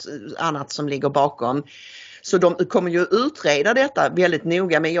vara något annat som ligger bakom. Så de kommer ju utreda detta väldigt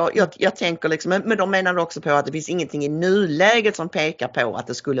noga, men jag tänker liksom, men de menar också på att det finns ingenting i nuläget som pekar på att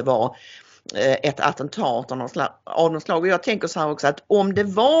det skulle vara ett attentat av något slag. Och jag tänker så här också att om det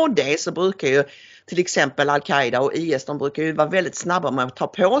var det, så brukar ju till exempel Al-Qaida och IS, de brukar ju vara väldigt snabba med att ta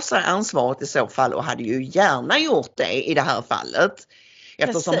på sig ansvaret i så fall, och hade ju gärna gjort det i det här fallet.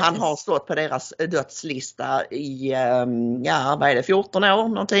 Eftersom han har stått på deras dödslista i, 14 år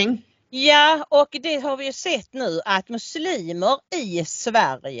någonting. Ja, och det har vi ju sett nu att muslimer i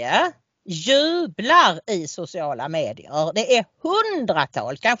Sverige jublar i sociala medier. Det är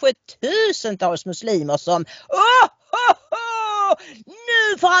hundratals, kanske tusentals muslimer som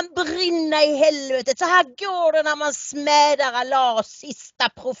nu får han brinna i helvetet. Så här går det när man smädar Allahs sista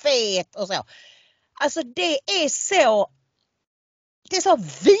profet och så. Alltså det är så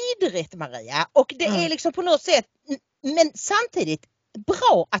vidrigt, Maria, och det är liksom på något sätt, men samtidigt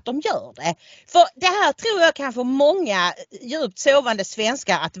bra att de gör det. För det här tror jag kan få många djupt sovande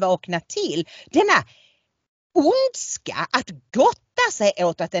svenskar att vakna till. Denna ondska att gotta sig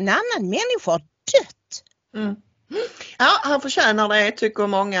åt att en annan människa har dött. Ja, han förtjänar det, tycker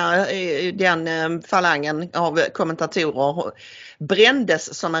många i den falangen av kommentatorer.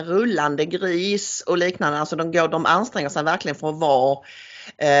 Brändes som en rullande gris och liknande. Alltså de anstränger sig verkligen för att vara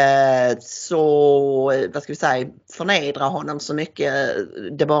förnedra honom så mycket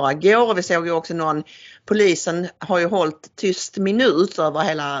det bara går. Och vi såg ju också polisen har ju hållit tyst minut över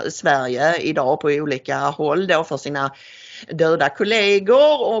hela Sverige idag på olika håll då för sina döda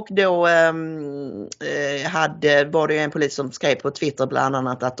kollegor, och då var det en polis som skrev på Twitter bland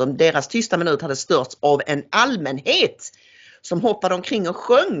annat att deras tysta minut hade störts av en allmänhet som hoppade omkring och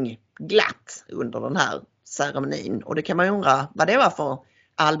sjöng glatt under den här ceremonin. Och det kan man ju undra vad det var för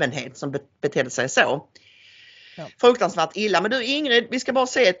allmänhet som betedde sig så. Ja. Fruktansvärt illa. Men du Ingrid, vi ska bara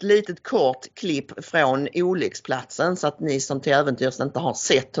se ett litet kort klipp från olycksplatsen så att ni som till äventyrs inte har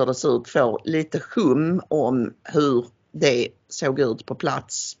sett hur det ser ut får lite hum om hur det såg ut på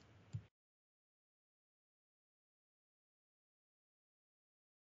plats.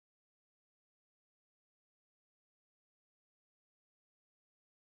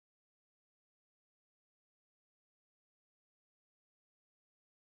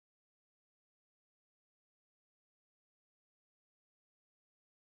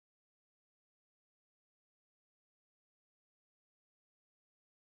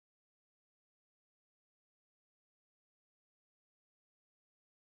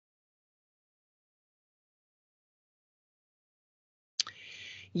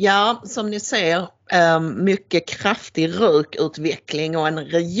 Ja, som ni ser, mycket kraftig rökutveckling och en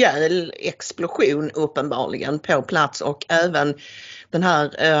rejäl explosion uppenbarligen på plats och även den här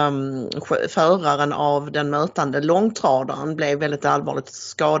föraren av den mötande långtradaren blev väldigt allvarligt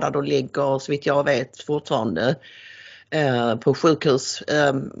skadad och ligger så vitt jag vet fortfarande på sjukhus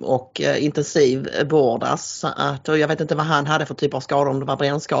och intensivvårdas. Och jag vet inte vad han hade för typ av skador, om det var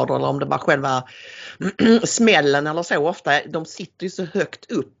brännskador eller om det var själva smällen eller så. Ofta de sitter ju så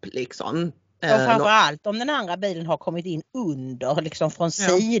högt upp liksom. Och framförallt om den andra bilen har kommit in under liksom från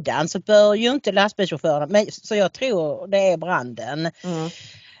sidan så bör ju inte lastbilschauffören, men så jag tror det är branden.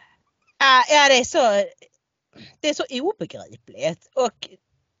 Ja, det är så obegripligt. Och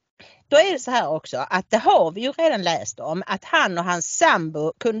då är det så här också att det har vi ju redan läst om att han och hans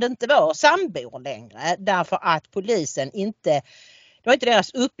sambo kunde inte vara sambor längre därför att polisen inte, det var inte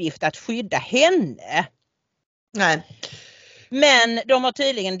deras uppgift att skydda henne. Nej. Men de har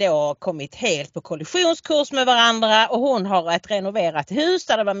tydligen då kommit helt på kollisionskurs med varandra och hon har ett renoverat hus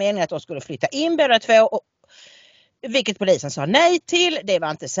där det var meningen att de skulle flytta in båda två. Och vilket polisen sa nej till, det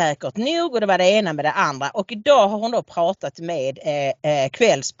var inte säkert nog och det var det ena med det andra. Och idag har hon då pratat med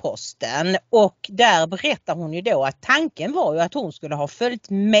Kvällsposten och där berättar hon ju då att tanken var ju att hon skulle ha följt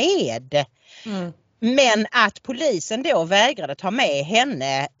med. Men att polisen då vägrade ta med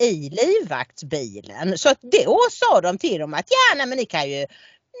henne i livvaktsbilen. Så att då sa de till dem att men ni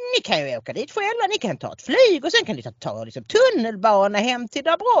kan ju åka dit själva, ni kan ta ett flyg och sen kan ni ta liksom tunnelbana hem till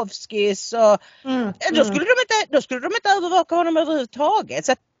Dabrowskis och då skulle de inte övervaka honom överhuvudtaget.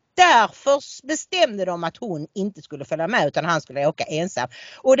 Så att därför bestämde de att hon inte skulle följa med utan han skulle åka ensam.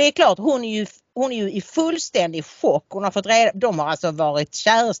 Och det är klart, hon är ju i fullständig chock. Hon har fått de har alltså varit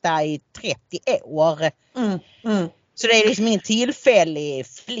käresta i 30 år. Så det är liksom ingen tillfällig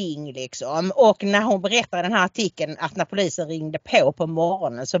fling liksom. Och när hon berättar i den här artikeln att när polisen ringde på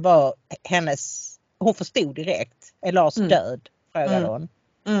morgonen så var hon förstod direkt. Är Lars död? Frågade hon.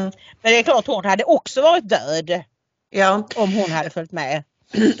 Men det är klart hon hade också varit död. Ja. Om hon hade följt med.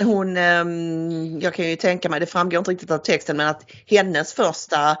 Jag kan ju tänka mig, det framgår inte riktigt av texten, men att hennes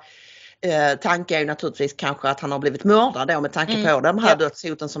första tanke är ju naturligtvis kanske att han har blivit mördad då med tanke på de här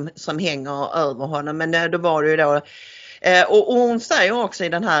dödshoten som hänger över honom. Men då var det ju då och hon säger också i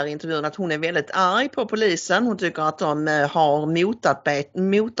den här intervjun att hon är väldigt arg på polisen. Hon tycker att de har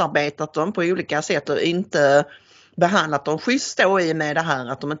motarbetat dem på olika sätt och inte behandlat dem schysst då i med det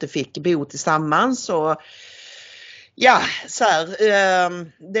här att de inte fick bo tillsammans. Och ja, så här,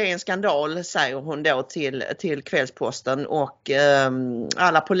 det är en skandal, säger hon då till Kvällsposten och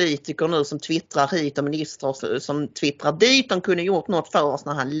alla politiker nu som twittrar hit och ministrar som twittrar dit, de kunde gjort något för oss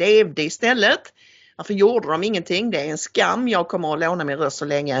när han levde istället. Varför gjorde de ingenting? Det är en skam. Jag kommer att låna min röst så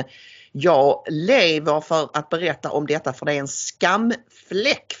länge jag lever för att berätta om detta, för det är en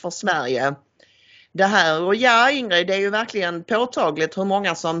skamfläck för Sverige. Det här, och ja Ingrid, det är ju verkligen påtagligt hur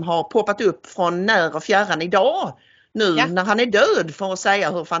många som har poppat upp från när och fjärran idag nu när han är död för att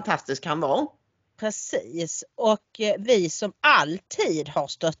säga hur fantastisk han var. Precis, och vi som alltid har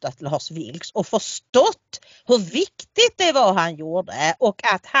stöttat Lars Vilks och förstått hur viktigt det var han gjorde och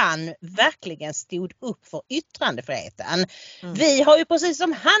att han verkligen stod upp för yttrandefriheten. Vi har ju precis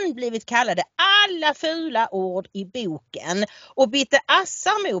som han blivit kallade alla fula ord i boken och Bitte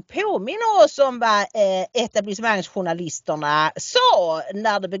Assarmo påminner oss om vad etablissemangsjournalisterna sa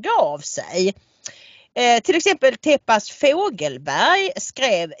när det begav sig. Till exempel Teppas Fågelberg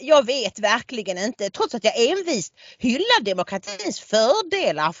skrev: jag vet verkligen inte, trots att jag envist hyllar demokratins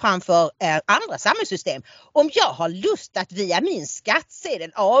fördelar framför andra samhällssystem, om jag har lust att via min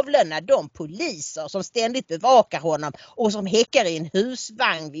skattsedel avlöna de poliser som ständigt bevakar honom och som häckar i en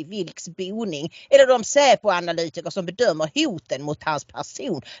husvagn vid Vilks boning, eller de Säpo-analytiker som bedömer hoten mot hans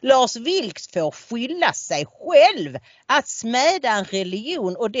person. Lars Vilks får skylla sig själv. Att smäda en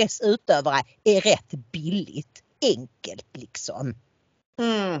religion och dess utövare är rätt billigt, enkelt liksom.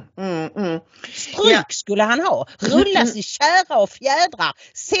 Stryk skulle han ha. Rullas i kära och fjädrar.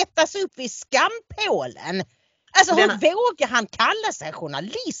 Sättas upp vid skampålen. Alltså hur vågar han kalla sig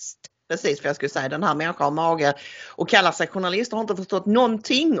journalist? Precis, för jag skulle säga, den här människan har mage och kallar sig journalist och har inte förstått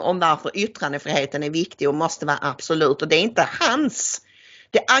någonting om varför yttrandefriheten är viktig och måste vara absolut. Och det är inte hans.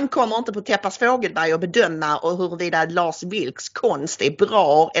 Det ankommer inte på Teppas Fågelberg att bedöma och huruvida Lars Vilks konst är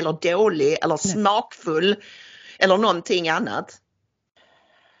bra eller dålig eller smakfull eller någonting annat.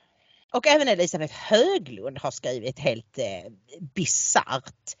 Och även Elisabeth Höglund har skrivit helt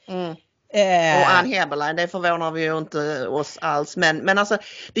bisarrt. Och Ann Heberlein, det förvånar vi ju inte oss alls. Men alltså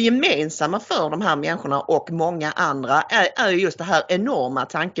det gemensamma för de här människorna och många andra är just det här enorma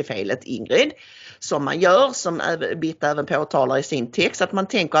tankefelet, Ingrid, som man gör, som Bitt även påtalar i sin text, att man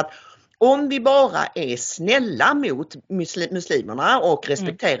tänker att om vi bara är snälla mot muslimerna och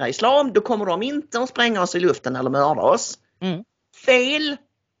respekterar islam, då kommer de inte att spränga oss i luften eller mörda oss. Fel.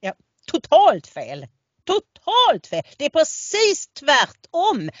 Ja, totalt fel. Totalt fel. Det är precis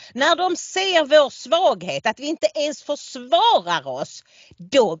tvärtom. När de ser vår svaghet, att vi inte ens försvarar oss,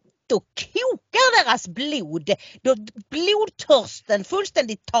 då kokar deras blod. Då blodtörsten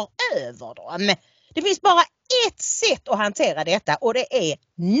fullständigt tar över dem. Det finns bara ett sätt att hantera detta och det är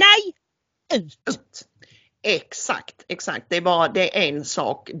nej ut. Exakt. Det är en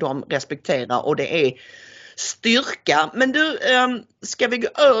sak de respekterar och det är styrka. Men du, ska vi gå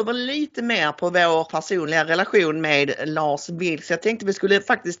över lite mer på vår personliga relation med Lars Vilks? Jag tänkte vi skulle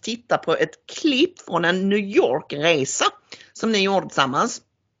faktiskt titta på ett klipp från en New York-resa som ni gjorde tillsammans.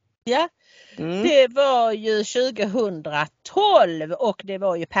 Ja, det var ju 2012 och det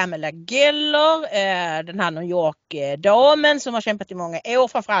var ju Pamela Geller, den här New York-damen som har kämpat i många år,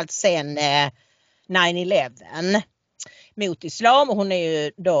 framförallt sen 9/11 mot islam, och hon är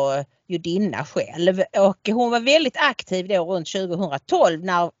ju då judinna själv och hon var väldigt aktiv då runt 2012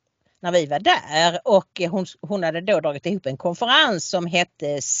 när vi var där, och hon hade då dragit ihop en konferens som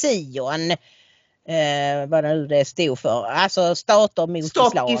hette Sion, vad nu det stod för, alltså stater mot Stop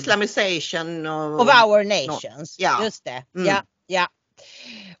islam. Islamization of our nations. Ja. Just det. Ja.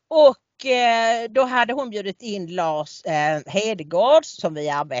 Och då hade hon bjudit in Lars Hedegaard som vi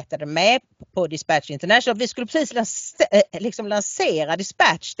arbetade med på Dispatch International. Vi skulle precis lansera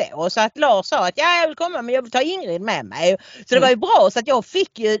Dispatch då, så att Lars sa att jag vill komma men jag vill ta Ingrid med mig. Så det var ju bra, så att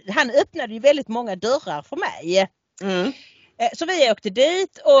han öppnade ju väldigt många dörrar för mig. Så vi åkte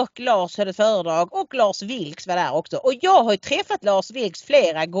dit och Lars höll ett föredrag och Lars Vilks var där också. Och jag har ju träffat Lars Vilks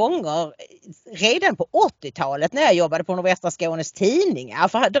flera gånger redan på 80-talet när jag jobbade på Nordvästra Skånes tidningar.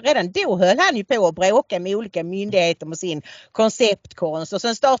 För redan då höll han ju på att bråka med olika myndigheter med sin konceptkonst. Och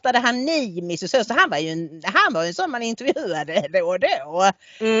sen startade han Nimis och så han var ju en sån man intervjuade då och då.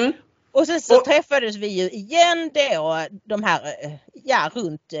 Och sen så träffades vi ju igen då de här,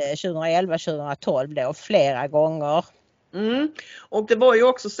 runt 2011-2012 då flera gånger. Och det var ju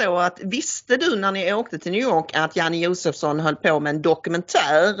också så att, visste du när ni åkte till New York att Janne Josefsson höll på med en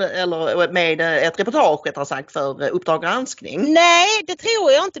dokumentär eller med ett reportage rättare sagt för Uppdrag granskning? Nej, det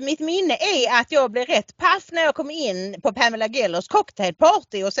tror jag inte. Mitt minne är att jag blev rätt paff när jag kom in på Pamela Gellers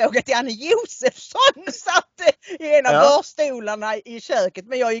cocktailparty och såg att Janne Josefsson satt i en av börstolarna i köket.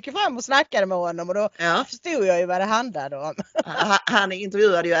 Men jag gick fram och snackade med honom och då förstod jag ju vad det handlade om. Han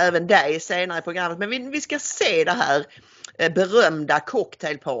intervjuade ju även dig senare i programmet, men vi ska se det här berömda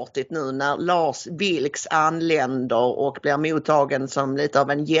cocktailpartyt nu när Lars Vilks anländer och blir mottagen som lite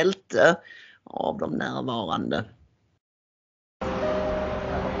av en hjälte av de närvarande.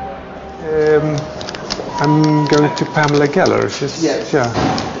 I'm going to Pamela Geller. She's yeah.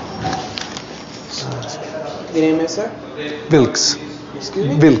 Your name is, sir? Vilks. Excuse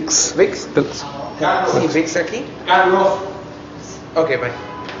me? Vilks. Vilks? Vilks. Sí, Vilks aquí. Okay, bye.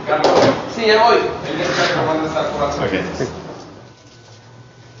 Sí, ya voy. Okay.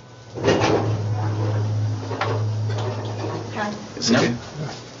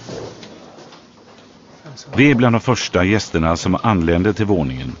 Vi är bland de första gästerna som anlände till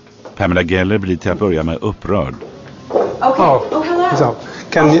våningen. Pamela Geller blir till att börja med upprörd. Okay. Oh, hello. So,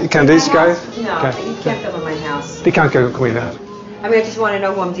 can these guys? No, you can't come in my house. They can't come in there. I mean, I just want to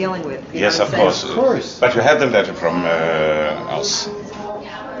know who I'm dealing with. Yes, of course. But you had the letter from us.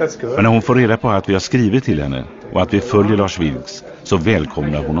 That's good. Men när hon får reda på att vi har skrivit till henne och att vi följer Lars Vilks så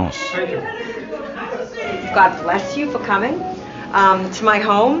välkomnar hon oss. God bless you for coming to my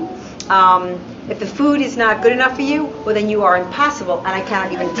home. If the food is not good enough for you, well then you are impossible and I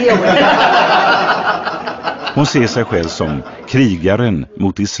cannot even deal with it. Hon ser sig själv som krigaren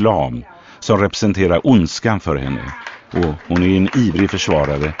mot islam som representerar ondskan för henne. Och hon är en ivrig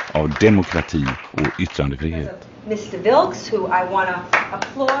försvarare av demokrati och yttrandefrihet. Mr. Vilks, who I want to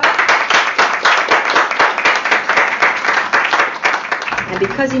applaud. And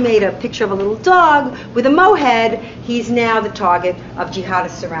because he made a picture of a little dog with a mohead, he's now the target of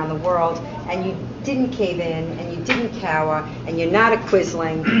jihadists around the world. And you didn't cave in, and you didn't cower, and you're not a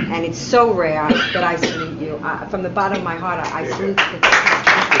quisling, and it's so rare that I salute you. From the bottom of my heart, I salute you.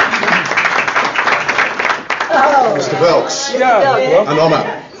 Oh. Mr. Wilkes. Yeah. An honor.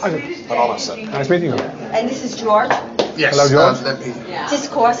 An honor, sir. Nice meeting you. And this is George. Yes. Hello, George.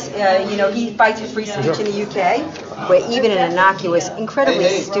 Discourse, he fights for free speech in the UK, where even an innocuous,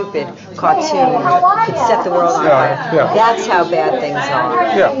 incredibly stupid cartoon could set the world on fire. Yeah. That's how bad things are.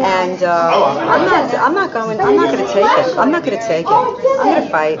 Yeah. And I'm not going to take it. I'm not going to take it. I'm going to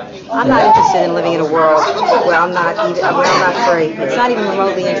fight. I'm not interested in living in a world where I'm not free. It's not even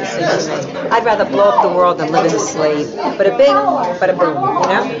remotely interesting to me. I'd rather blow up the world than live as a slave. But a bing, but a boom, you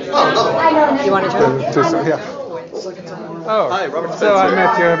know? You want to join? Yeah. Oh, hi, Robert Spencer. So I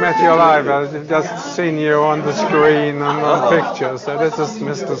met you live. I've just seen you on the screen and on pictures. So this is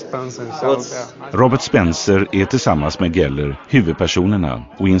Mr. Spencer. Robert Spencer är tillsammans med Geller huvudpersonerna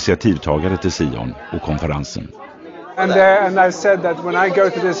och initiativtagare till Sion och konferensen. And I said that when I go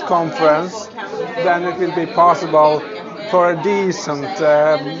to this conference, then it will be possible for a decent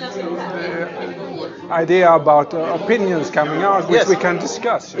idea about opinions coming out, which we can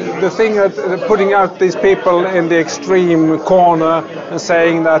discuss. The thing that putting out these people in the extreme corner and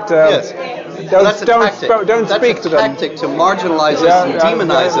saying that don't speak to them. That's a tactic to marginalize us and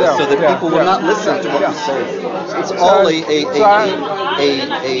demonize us so that people will not listen to what we say. It's all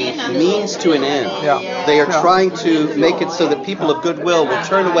a means to an end. They are trying to make it so that people of goodwill will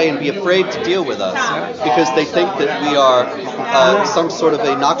turn away and be afraid to deal with us because they think that we are some sort of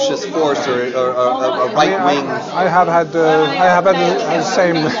a noxious force or a right wing. I have had the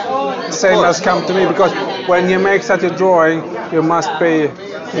same has come to me because when you make such a drawing, you must be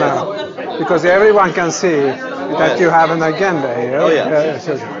because everyone can see that you have an agenda here. Oh yeah.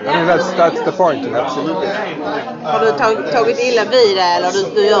 I mean that's the point. Absolutely. Har du tagit illa vid det eller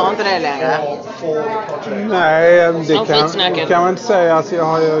du gör inte det längre? Nej, det kan man inte säga. Alltså, jag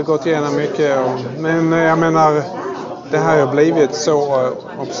har ju gått igenom mycket. Men jag menar, det här har blivit så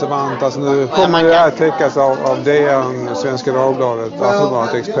observant. Alltså, nu kommer det här täckas av DN, Svenska Dagbladet,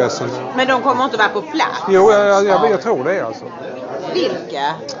 Aftonbladet, Expressen. Men de kommer inte vara på plats? Jo, jag tror det alltså.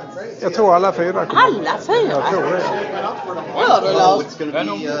 Vilka? Jag tror alla fyra kommer. Alla fyra? Jag tror det. Hör du Lars?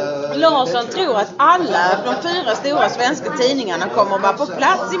 Larsson tror att alla de fyra stora svenska tidningarna kommer att vara på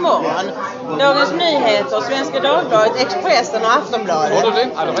plats imorgon. Dagens Nyheter, Svenska Dagbladet, Expressen och Aftonbladet.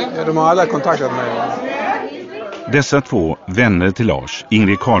 Ja, de har alla kontaktat mig. Dessa två vänner till Lars,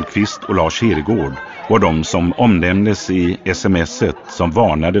 Ingrid Karlqvist och Lars Hergård, var de som omnämndes i sms:et som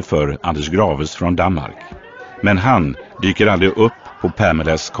varnade för Anders Graves från Danmark. Men han dyker aldrig upp på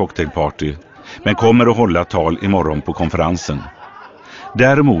Pamelas cocktailparty, men kommer att hålla tal imorgon på konferensen.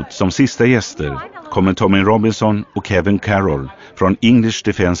 Däremot som sista gäster kommer Tommy Robinson och Kevin Carroll från English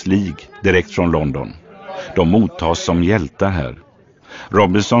Defence League direkt från London. De mottas som hjältar här.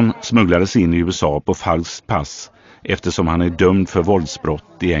 Robinson smugglades in i USA på falskt pass eftersom han är dömd för våldsbrott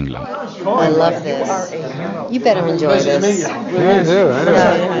i England. I love this. You better enjoy this. Yeah, I do.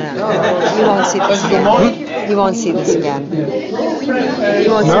 You won't see this again. You won't see this again. You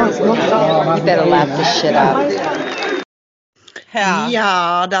won't see this again. You better laugh this shit up.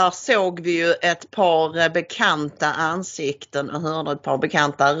 Ja, där såg vi ju ett par bekanta ansikten och hörde ett par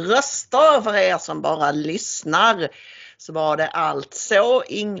bekanta röster för er som bara lyssnar. Så var det alltså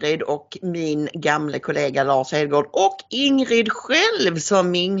Ingrid och min gamla kollega Lars Hedgård och Ingrid själv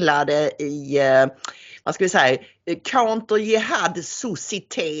som minglade i, vad ska vi säga,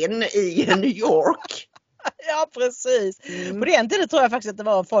 counter-jihad-societeten i New York. Ja, precis. På den tiden tror jag faktiskt att det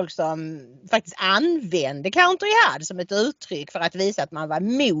var folk som faktiskt använde counter-jihad som ett uttryck för att visa att man var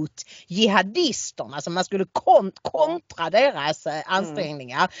mot jihadisterna, så man skulle kontra deras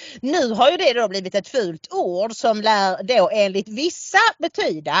ansträngningar. Nu har ju det då blivit ett fult ord som lär då enligt vissa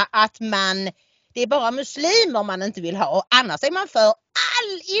betyda att man det är bara muslimer man inte vill ha och annars är man för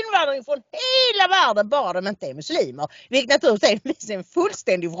all invandring från hela världen bara de inte är muslimer. Vilket naturligtvis är en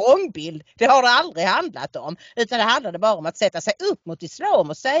fullständig vrångbild. Det har det aldrig handlat om. Utan det handlade bara om att sätta sig upp mot islam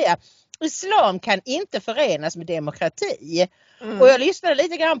och säga islam kan inte förenas med demokrati. Och jag lyssnade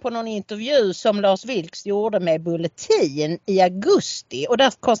lite grann på någon intervju som Lars Vilks gjorde med Bulletin i augusti. Och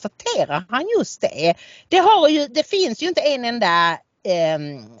där konstaterar han just det. Det finns ju inte en enda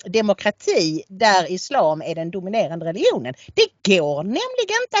demokrati där islam är den dominerande religionen. Det går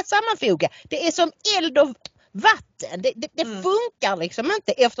nämligen inte att sammanfoga. Det är som eld och vatten. Det funkar liksom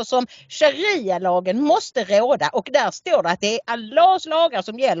inte eftersom sharia-lagen måste råda och där står det att det är Allahs lagar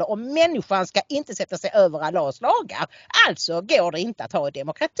som gäller och människan ska inte sätta sig över Allahs lagar. Alltså går det inte att ha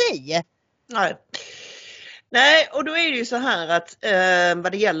demokrati. Nej, och då är det ju så här att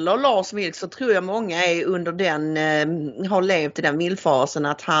vad det gäller Lars Vilks så tror jag många är under den, har levt i den villfasen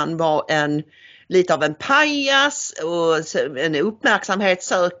att han var lite av en pajas och en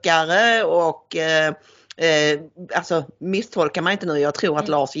uppmärksamhetssökare och alltså misstolkar man inte nu, jag tror att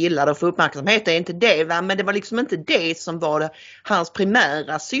Lars gillade att få uppmärksamhet, det är inte det va? Men det var liksom inte det som var hans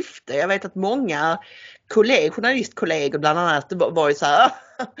primära syfte. Jag vet att många journalistkollegor bland annat var ju så här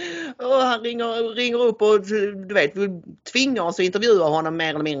och han ringer upp och du vet tvingar oss att intervjua honom mer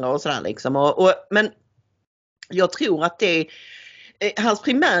eller mindre och sådär liksom. Men jag tror att hans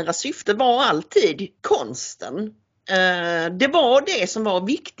primära syfte var alltid konsten. Det var det som var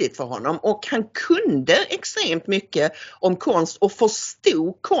viktigt för honom och han kunde extremt mycket om konst och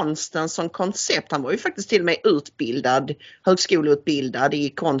förstod konsten som koncept. Han var ju faktiskt till och med högskoleutbildad i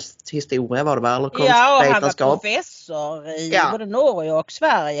konsthistoria var det väl? Eller konstvetenskap. Ja, han var professor i både Norge och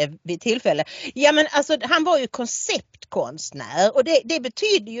Sverige vid tillfälle. Ja men alltså han var ju konceptkonstnär och det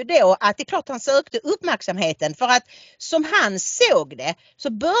betyder ju då att det är klart han sökte uppmärksamheten för att som han såg det så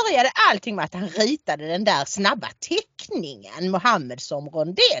började allting med att han ritade den där snabba teckningen Mohammed som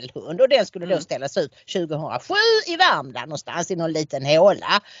rondellhund och den skulle då ställas ut 2007 i Värmland någonstans i någon liten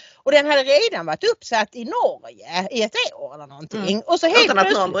håla och den hade redan varit uppsatt i Norge i ett år eller någonting. Och så helt utan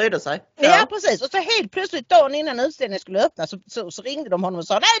att någon brydde sig. Ja precis och så helt plötsligt dagen innan utställningen skulle öppna så ringde de honom och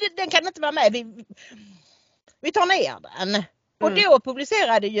sa nej den kan inte vara med, vi tar ner den. Och då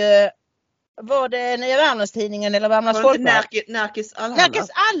publicerade ju var det Nya Värmlandstidningen eller Värmlands Folkblad? Närkes Allehanda. Närkes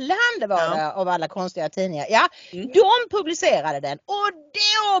Allehanda var det av alla konstiga tidningar. Ja, de publicerade den och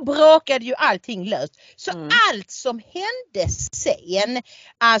då brakade ju allting löst. Så allt som hände sen,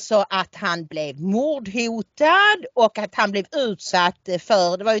 alltså att han blev mordhotad och att han blev utsatt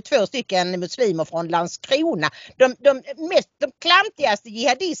för, det var ju 2 stycken muslimer från Landskrona, de klantigaste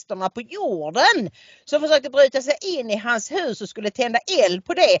jihadisterna på jorden som försökte bryta sig in i hans hus och skulle tända eld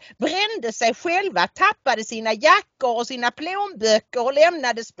på det, brände sig själva, tappade sina jackor och sina plånböcker och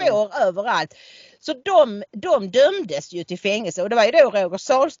lämnade spår överallt. Så de dömdes ju till fängelse och det var ju då Roger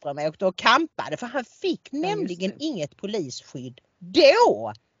Sahlström åkte och kampade för han fick nämligen inget polisskydd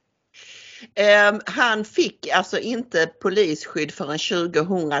då. Han fick alltså inte polisskydd förrän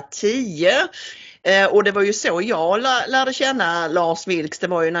 2010 och det var ju så jag lärde känna Lars Vilks, det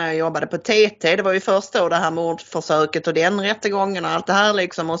var ju när jag jobbade på TT, det var ju först då det här mordförsöket och den rättegången och allt det här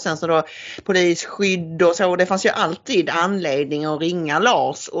liksom och sen så då polisskydd och så, det fanns ju alltid anledning att ringa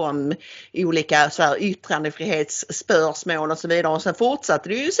Lars om olika så här yttrandefrihetsspörsmål och så vidare och sen fortsatte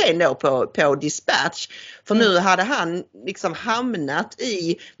det ju sen då på dispatch för nu hade han liksom hamnat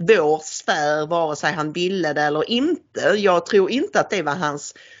i vår sfär vare sig han ville det eller inte. Jag tror inte att det var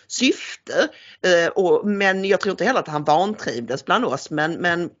hans syfte men jag tror inte heller att han vantrivdes bland oss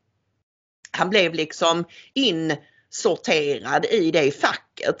men han blev liksom insorterad i det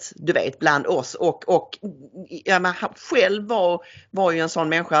facket du vet bland oss och ja, men han själv var ju en sån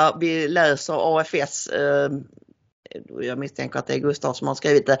människa, vi läser AFS jag misstänker att det är Gustav som har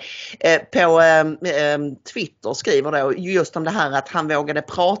skrivit det på Twitter skriver då just om det här att han vågade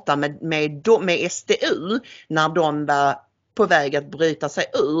prata med SDU när de var på väg att bryta sig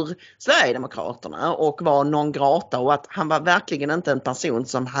ur Sverigedemokraterna och var non grata och att han var verkligen inte en person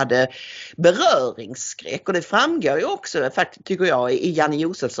som hade beröringsskräck och det framgår ju också faktiskt tycker jag i Janne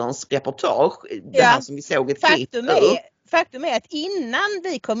Josefssons reportage det här som vi såg ett klipp Faktum är att innan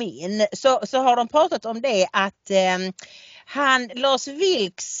vi kom in så har de pratat om det att Lars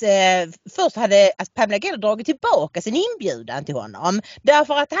Vilks först hade Pamela Geller dragit tillbaka sin inbjudan till honom.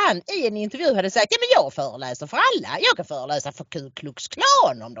 Därför att han i en intervju hade sagt, ja men jag föreläser för alla. Jag kan föreläsa för Ku Klux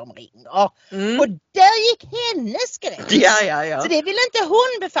Klan om de ringer. Och där gick hennes gräns. Ja. Så det ville inte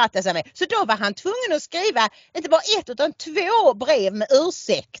hon befatta sig med. Så då var han tvungen att skriva inte bara 1 utan 2 brev med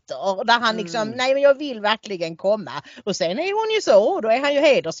ursäkter. Där han liksom, nej men jag vill verkligen komma. Och sen är hon ju så, och då är han ju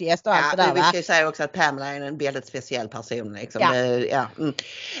hedersgäst och allt det där. Vi ska ju säga också att Pamela är en väldigt speciell person. Liksom.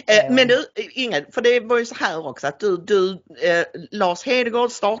 Men du, Ingrid, för det var ju så här också att du Lars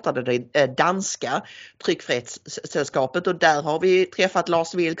Hedegaard startade det danska tryckfrihetssällskapet, och där har vi träffat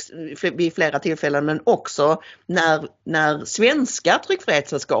Lars Vilks vid flera tillfällen, men också när svenska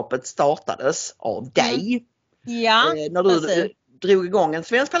tryckfrihetssällskapet startades av dig. När du drog igång en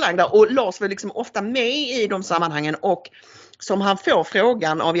svensk falang där, och Lars var liksom ofta med i de sammanhangen, och som han får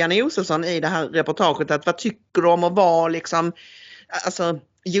frågan av Janne Josefsson i det här reportaget, att vad tycker du om att vara liksom, alltså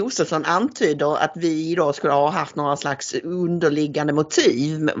Josefsson antyder att vi då skulle ha haft några slags underliggande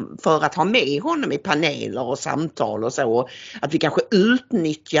motiv för att ha med honom i paneler och samtal och så, att vi kanske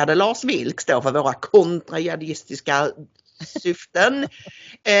utnyttjade Lars Vilks då för våra kontrajihadistiska syften.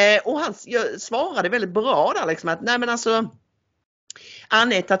 Och han svarade väldigt bra där liksom, att nej men alltså,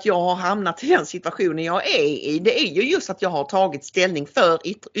 anledningen till att jag har hamnat i den situationen jag är i, det är ju just att jag har tagit ställning för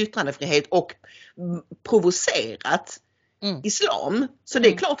yttrandefrihet och provocerat islam. Så det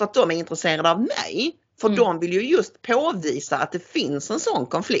är klart att de är intresserade av mig, för de vill ju just påvisa att det finns en sån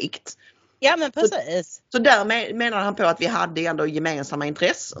konflikt. Ja men precis. Så där menar han på att vi hade ändå gemensamma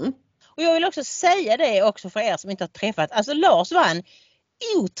intressen. Och jag vill också säga det också för er som inte har träffat, alltså Lars var en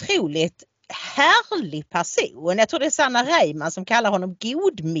otroligt härlig person. Jag tror det är Sanna Reimann som kallar honom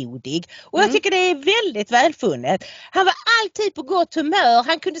godmodig. Och jag tycker det är väldigt välfunnet. Han var alltid på gott humör.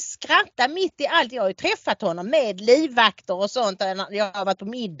 Han kunde skratta mitt i allt. Jag har ju träffat honom med livvakter och sånt. Jag har varit på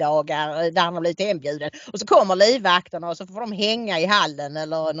middagar där han har blivit hembjuden. Och så kommer livvakterna och så får de hänga i hallen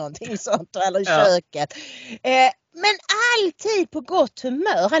eller någonting sånt. Eller i köket. Men alltid på gott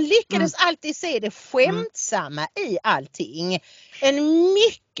humör. Han lyckades alltid se det skämtsamma i allting. En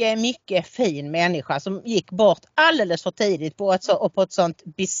mycket fin människa som gick bort alldeles för tidigt på ett sånt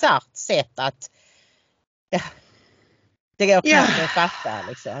bizarrt sätt att det går knappt att fatta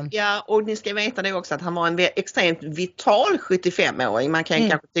liksom. Ja, och ni ska veta det också att han var en extremt vital 75-åring. Man kan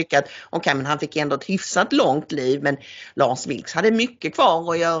kanske tycka att men han fick ändå ett hyfsat långt liv, men Lars Vilks hade mycket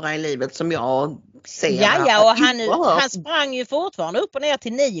kvar att göra i livet som jag ser. Ja, och han sprang ju fortfarande upp och ner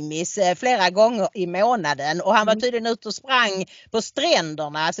till Nimis flera gånger i månaden, och han var tydligen ute och sprang på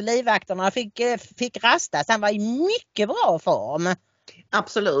stränderna, alltså livvakterna fick rastas. Han var i mycket bra form.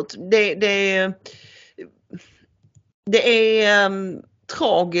 Absolut. Det är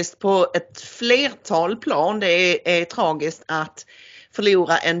tragiskt på ett flertal plan. Det är tragiskt att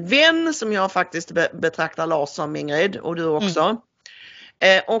förlora en vän som jag faktiskt betraktar Lars som, Ingrid, och du också.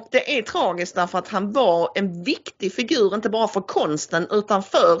 Och det är tragiskt därför att han var en viktig figur, inte bara för konsten utan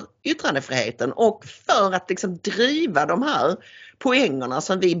för yttrandefriheten och för att liksom driva de här poängerna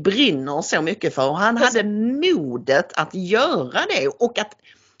som vi brinner så mycket för. Och han hade modet att göra det, och att,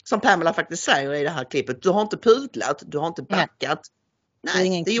 som Pamela faktiskt säger i det här klippet, du har inte pudlat, du har inte backat.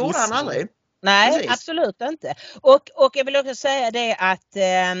 Nej, det gjorde han aldrig. Nej, precis. Absolut inte. Och jag vill också säga det att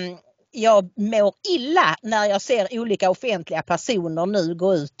jag mår illa när jag ser olika offentliga personer nu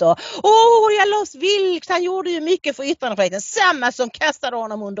gå ut och Lars Vilks, han gjorde ju mycket för yttrandefriheten. Samma som kastade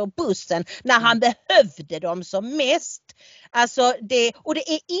honom under bussen när han behövde dem som mest. Alltså det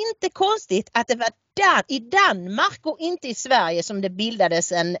är inte konstigt att det var i Danmark och inte i Sverige som det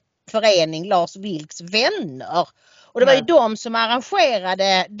bildades en förening, Lars Vilks vänner. Och det var ju de som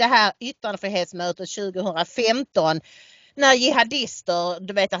arrangerade det här yttrandefrihetsmötet 2015 när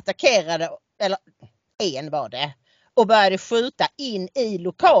jihadister, attackerade, eller en var det, och började skjuta in i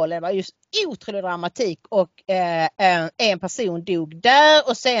lokalen. Det var just otrolig dramatik, och en person dog där,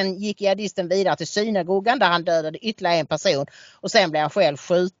 och sen gick jihadisten vidare till synagogan där han dödade ytterligare en person, och sen blev han själv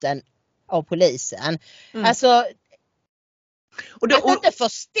skjuten av polisen. Alltså, att inte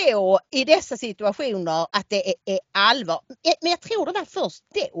förstå i dessa situationer att det är allvar. Men jag tror det var först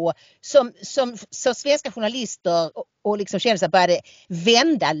då som svenska journalister och liksom kändisar började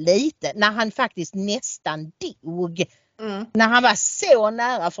vända lite, när han faktiskt nästan dog. När han var så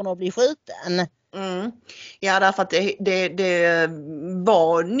nära från att bli skjuten. Ja, därför att det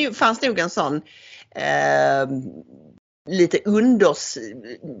var fanns nog en sån lite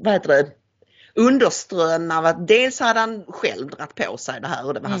underström av att dels hade han själv dratt på sig det här,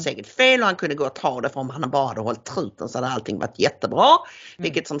 och det var hans eget fel, och han kunde gå och ta det, för om han bara hade hållit truten så hade allting varit jättebra,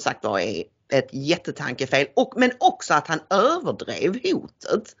 vilket som sagt var är ett jättetankefel. Men också att han överdrev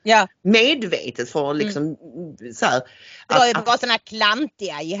hotet. Ja. Medvetet för liksom så här. Det var ju bara sådana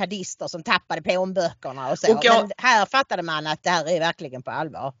klantiga jihadister som tappade plånböckerna och så. Men här fattade man att det här är verkligen på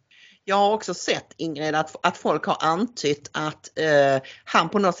allvar. Jag har också sett, Ingrid, att folk har antytt att han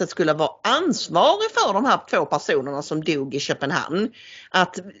på något sätt skulle vara ansvarig för de här 2 personerna som dog i Köpenhamn.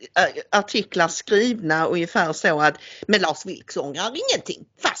 Att artiklar skrivna ungefär så att men Lars Vilks ångrar ingenting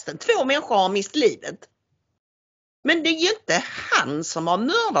fastän 2 människor har mist livet. Men det är ju inte han som har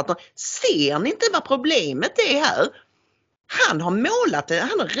mördat dem. Ser ni inte vad problemet är här? Han har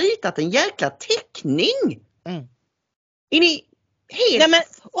han har ritat en jäkla teckning. Är ni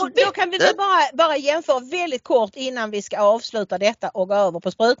och då kan vi väl bara jämföra väldigt kort innan vi ska avsluta detta och gå över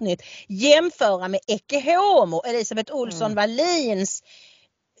på Sprutnytt. Jämföra med Ecce Homo, Elisabeth Olsson Wallins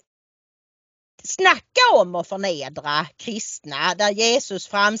snacka om att förnedra kristna, där Jesus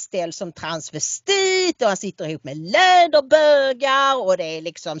framställs som transvestit och han sitter ihop med läderbögar och det är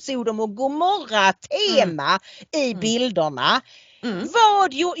liksom Sodom och Gomorra tema i bilderna.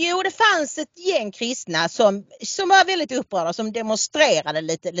 Jo, det fanns ett gäng kristna som var väldigt upprörda, som demonstrerade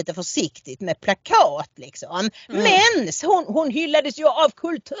lite försiktigt med plakat liksom. Men hon hyllades ju av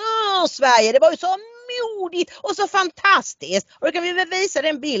Kultursverige. Det var ju så modigt och så fantastiskt. Och då kan vi väl visa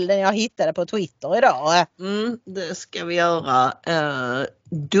den bilden jag hittade på Twitter idag. Det ska vi göra.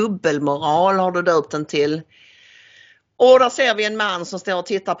 Dubbelmoral har du döpt den till. Och där ser vi en man som står och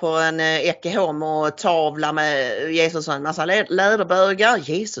tittar på en Ecce Homo-tavla med Jesus och en massa läderbögar.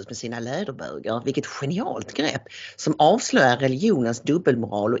 Jesus med sina läderbögar. Vilket genialt grepp som avslöjar religionens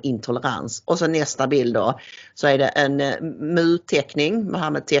dubbelmoral och intolerans. Och så nästa bild då, så är det en Muhammed-teckning,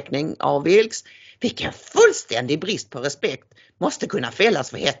 Mohammed-teckning av Vilks. Vilken fullständig brist på respekt, måste kunna fällas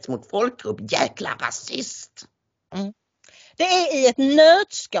för hets mot folkgrupp, jäkla rasist. Det är i ett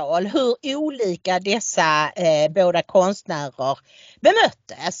nötskal hur olika dessa båda konstnärer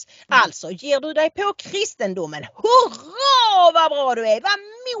bemöttes. Alltså, ger du dig på kristendomen, hurra vad bra du är, vad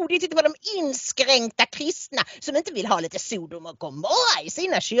modigt, titta på de inskränkta kristna som inte vill ha lite Sodom och Gomorra i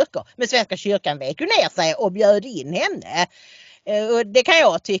sina kyrkor. Men Svenska kyrkan vek ju ner sig och bjöd in henne. Och det kan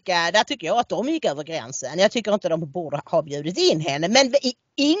jag tycka, där tycker jag att de gick över gränsen. Jag tycker inte de borde ha bjudit in henne, men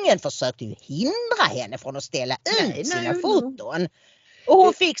ingen försökte ju hindra henne från att ställa ut sina foton. Och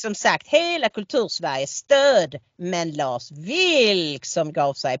hon fick som sagt hela Kultursveriges stöd, men Lars Vilks som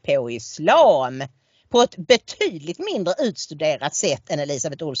gav sig på islam på ett betydligt mindre utstuderat sätt än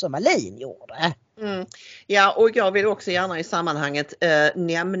Elisabeth Olsson Wallin gjorde. Ja, och jag vill också gärna i sammanhanget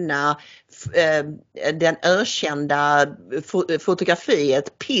nämna den ökända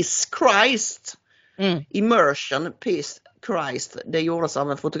fotografiet Peace Christ, Immersion Peace Christ. Det gjordes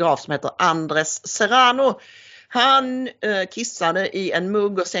av en fotograf som heter Andres Serrano. Han kissade i en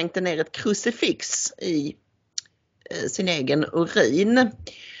mugg och sänkte ner ett krucifix i sin egen urin.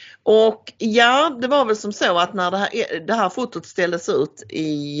 Och ja, det var väl som så att när det här fotot ställdes ut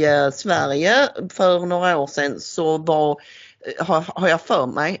i Sverige för några år sedan, så har jag för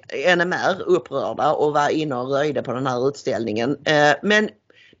mig NMR upprörda och var inne och röjde på den här utställningen.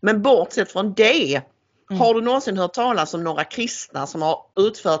 Men bortsett från det, har du någonsin hört talas om några kristna som har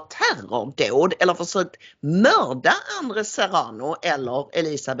utfört terrordåd eller försökt mörda Andres Serrano eller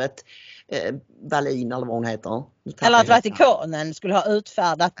Elisabeth Wallin eller vad hon heter? Eller att Vatikanen skulle ha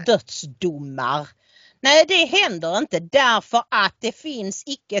utfärdat dödsdomar. Nej, det händer inte, därför att det finns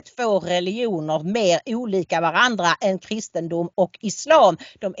icke 2 religioner mer olika varandra än kristendom och islam.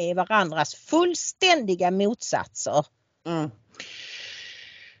 De är varandras fullständiga motsatser.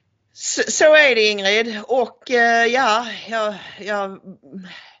 Så är det, Ingrid. Och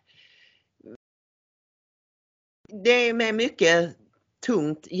det är med mycket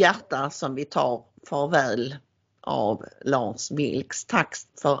tungt hjärta som vi tar farväl av Lars Vilks. Tack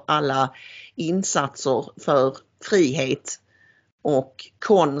för alla insatser för frihet och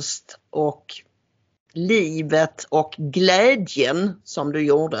konst och livet och glädjen som du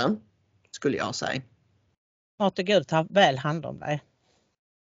gjorde, skulle jag säga. Måtte Gud ta väl hand om dig.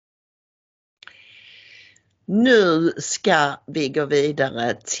 Nu ska vi gå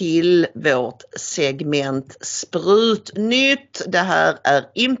vidare till vårt segment Sprutnytt. Det här är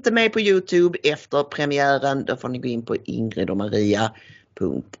inte med på YouTube efter premiären. Då får ni gå in på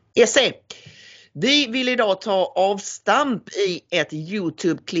ingridomaria.se. Vi vill idag ta avstamp i ett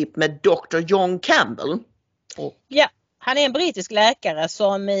YouTube-klipp med Dr. John Campbell. Ja, han är en brittisk läkare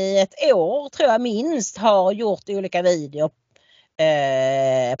som i ett år, tror jag minst, har gjort olika videor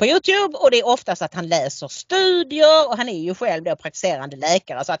på YouTube, och det är oftast att han läser studier, och han är ju själv då praktiserande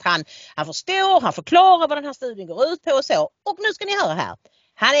läkare, så att han förstår, han förklarar vad den här studien går ut på och så. Och nu ska ni höra här.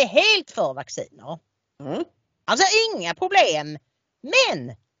 Han är helt för vacciner. Alltså inga problem.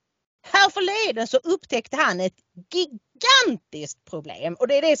 Men här förleden så upptäckte han ett gigantiskt problem. Och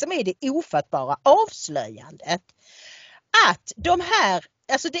det är det som är det ofattbara avslöjandet. Att de här,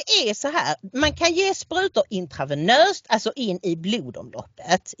 alltså det är så här, man kan ge sprutor intravenöst, alltså in i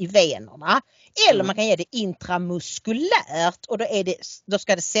blodomloppet, i venerna. Eller man kan ge det intramuskulärt och då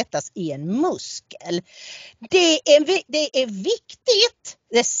ska det sättas i en muskel. Det är viktigt,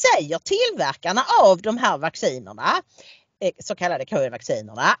 det säger tillverkarna av de här vaccinerna, så kallade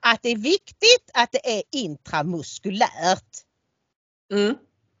COVID-vaccinerna, att det är viktigt att det är intramuskulärt.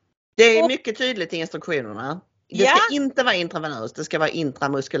 Det är mycket tydligt i instruktionerna. Det ska inte vara intravenöst, det ska vara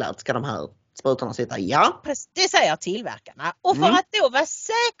intramuskulärt, ska de här sprutorna sitta. Ja, det säger tillverkarna. Och för att då vara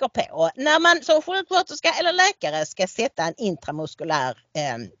säker på, när man som sjuksköterska eller läkare ska sätta en intramuskulär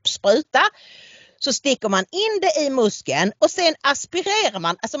spruta, så sticker man in det i muskeln och sen aspirerar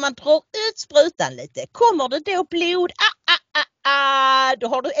man, alltså man drar ut sprutan lite. Kommer det då blod?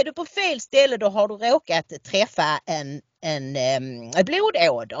 Då är du på fel ställe, då har du råkat träffa en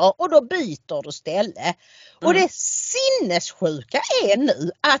blodåder och då byter du ställe. Och det sinnessjuka är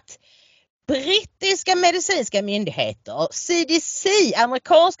nu att brittiska medicinska myndigheter, CDC,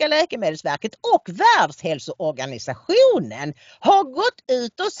 amerikanska läkemedelsverket och Världshälsoorganisationen har gått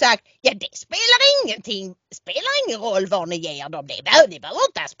ut och sagt, ja det spelar ingen roll vad ni ger dem, ni behöver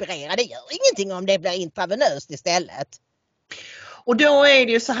inte aspirera, det gör ingenting om det blir intravenöst istället. Och då är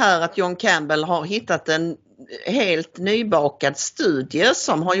det ju så här att John Campbell har hittat en helt nybakad studie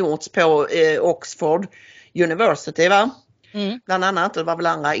som har gjorts på Oxford University, va? Bland annat, det var väl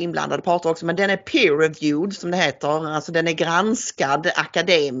andra inblandade parter också, men den är peer-reviewed som det heter, alltså den är granskad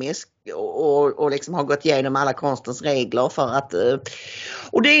akademiskt och liksom har gått igenom alla konstens regler för att,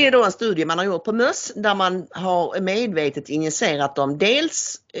 och det är då en studie man har gjort på möss där man har medvetet injicerat dem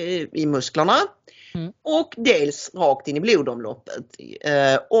dels i musklerna och dels rakt in i blodomloppet.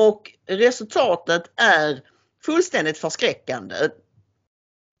 Och resultatet är fullständigt förskräckande.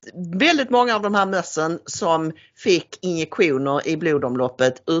 Väldigt många av de här mössen som fick injektioner i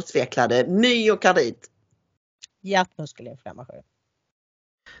blodomloppet utvecklade myokardit. Hjärtmuskelinflammation.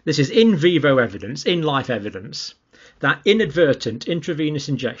 This is in vivo evidence, in life evidence, that inadvertent intravenous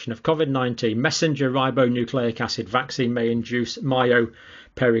injection of COVID-19 messenger ribonucleic acid vaccine may induce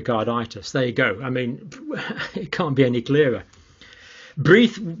myopericarditis. There you go. I mean, it can't be any clearer.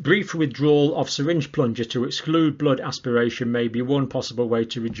 Brief withdrawal of syringe plunger to exclude blood aspiration may be one possible way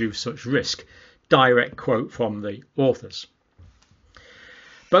to reduce such risk. Direct quote from the authors.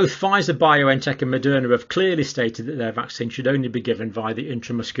 Both Pfizer, BioNTech and Moderna have clearly stated that their vaccine should only be given via the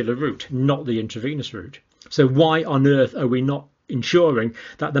intramuscular route, not the intravenous route. So why on earth are we not ensuring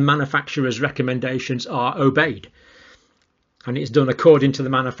that the manufacturer's recommendations are obeyed? And it's done according to the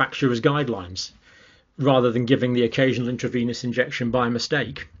manufacturer's guidelines, rather than giving the occasional intravenous injection by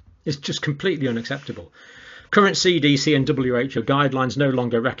mistake. It's just completely unacceptable. Current CDC and WHO guidelines no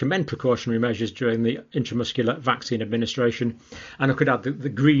longer recommend precautionary measures during the intramuscular vaccine administration, and I could add that the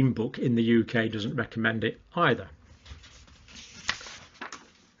Green Book in the UK doesn't recommend it either.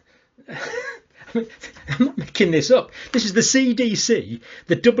 I'm not making this up. This is the CDC,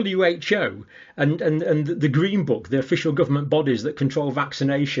 the WHO and the Green Book, the official government bodies that control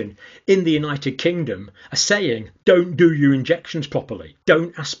vaccination in the United Kingdom, are saying don't do your injections properly,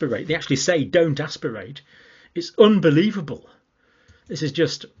 don't aspirate. They actually say don't aspirate. It's unbelievable. This is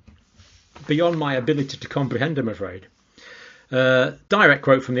just beyond my ability to comprehend, I'm afraid. Direct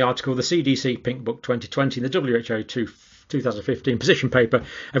quote from the article, the CDC Pink Book 2020 and the WHO 2015 position paper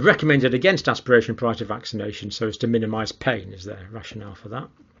have recommended against aspiration prior to vaccination so as to minimise pain. Is their rationale for that?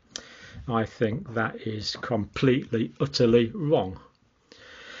 I think that is completely, utterly wrong.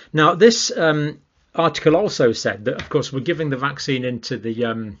 Now, this article also said that, of course, we're giving the vaccine into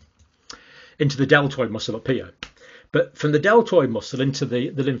the deltoid muscle up here. But from the deltoid muscle into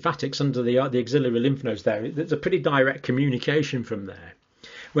the lymphatics under the axillary lymph nodes there's a pretty direct communication from there.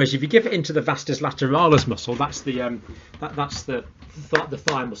 Whereas if you give it into the vastus lateralis muscle, that's the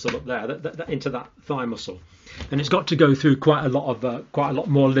thigh muscle up there, into that thigh muscle, and it's got to go through quite a lot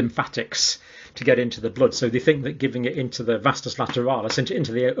more lymphatics to get into the blood. So they think that giving it into the vastus lateralis,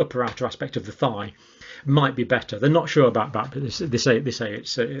 into the upper outer aspect of the thigh, might be better. They're not sure about that, but they say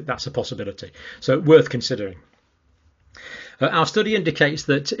it's that's a possibility. So worth considering. Our study indicates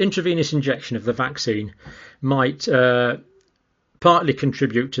that intravenous injection of the vaccine might partly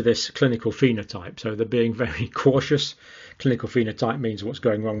contribute to this clinical phenotype. So they're being very cautious. Clinical phenotype means what's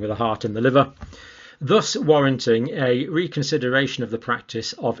going wrong with the heart and the liver, thus warranting a reconsideration of the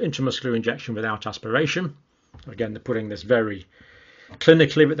practice of intramuscular injection without aspiration. Again, they're putting this very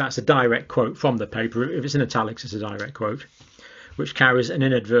Clinically, that's a direct quote from the paper. If it's in italics, it's a direct quote, which carries an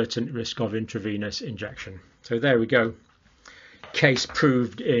inadvertent risk of intravenous injection. So there we go. Case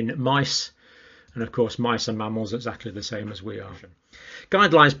proved in mice. And of course, mice are mammals exactly the same as we are.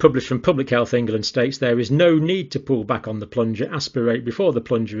 Guidelines published from Public Health England states there is no need to pull back on the plunger, aspirate before the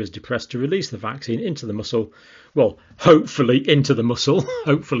plunger is depressed to release the vaccine into the muscle. Well, hopefully into the muscle,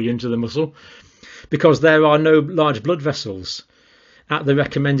 because there are no large blood vessels at the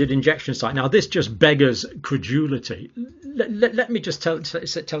recommended injection site. Now, this just beggars credulity. Let me just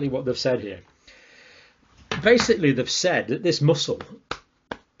tell you what they've said here. Basically, they've said that this muscle,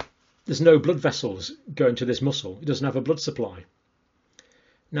 there's no blood vessels going to this muscle. It doesn't have a blood supply.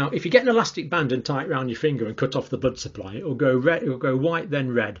 Now, if you get an elastic band and tie it around your finger and cut off the blood supply, it will go red, it will go white,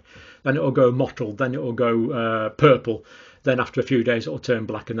 then red, then it will go mottled, then it will go purple, then after a few days it will turn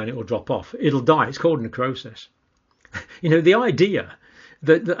black, and then it will drop off. It'll die. It's called necrosis. You know, the idea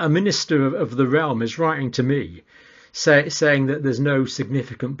that a minister of the realm is writing to me saying that there's no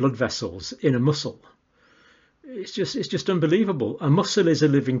significant blood vessels in a muscle. It's just unbelievable. A muscle is a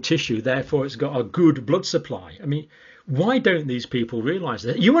living tissue, therefore it's got a good blood supply. I mean, why don't these people realise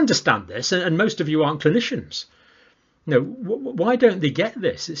that? You understand this, and most of you aren't clinicians. No, why don't they get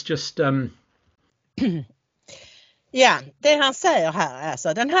this? It's just... Ja, det han säger här,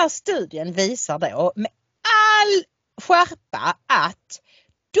 alltså, den här studien visar då med all skärpa att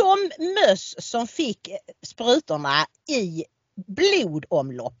de möss som fick sprutorna i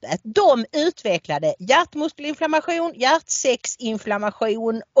blodomloppet, de utvecklade hjärtmuskelinflammation,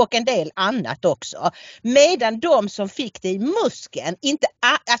 hjärtsäcksinflammation och en del annat också. Medan de som fick det i muskeln, inte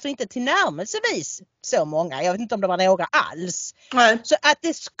tillnärmelsevis så många, jag vet inte om det var några alls. Nej. Så att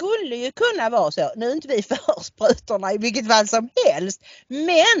det skulle ju kunna vara så, nu är inte vi för sprutorna i vilket fall som helst,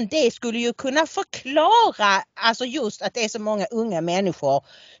 men det skulle ju kunna förklara alltså just att det är så många unga människor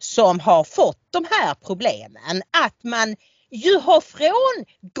som har fått de här problemen, att man ju har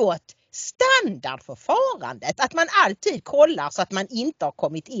frångått standardförfarandet, att man alltid kollar så att man inte har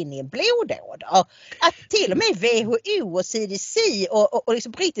kommit in i en blodåder. Att till och med WHO och CDC och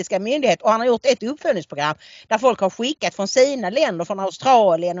liksom brittiska myndigheter, och han har gjort ett uppföljningsprogram där folk har skickat från sina länder, från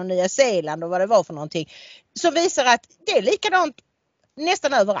Australien och Nya Zeeland och vad det var för någonting, som visar att det är likadant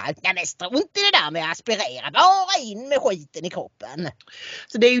nästan överallt. Ja, men strunt i det där med att aspirera. Bara in med skiten i kroppen.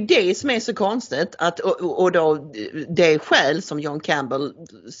 Så det är ju det som är så konstigt. Att, och då det skäl som John Campbell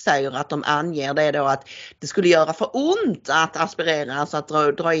säger att de anger, det är då att det skulle göra för ont att aspirera. Alltså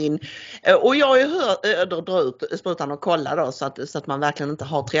att dra in. Och jag har ju hört, dra ut sprutan och kolla då så att man verkligen inte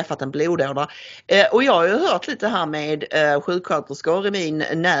har träffat en blodåder. Och jag har ju hört lite här med sjuksköterskor i min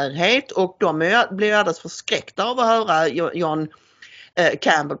närhet. Och de blir alldeles förskräckta av att höra John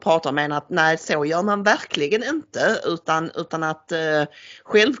Campbell pratar om att nej, så gör man verkligen inte, utan att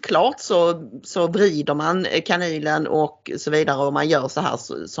självklart så vrider man kanylen och så vidare, och man gör så här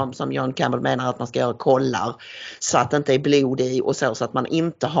som John Campbell menar att man ska göra, kollar så att det inte är blod i och så att man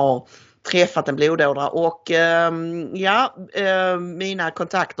inte har träffat en blodådra. Och mina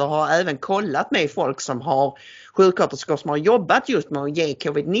kontakter har även kollat med folk som har sjuksköterskor som har jobbat just med att ge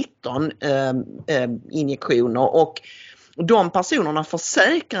covid-19 injektioner, och de personerna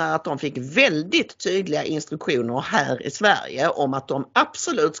försäkrar att de fick väldigt tydliga instruktioner här i Sverige om att de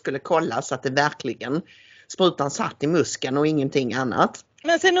absolut skulle kolla så att det verkligen sprutan satt i muskeln och ingenting annat.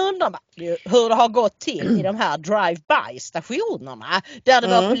 Men sen undrar man ju hur det har gått till i de här drive-by-stationerna där det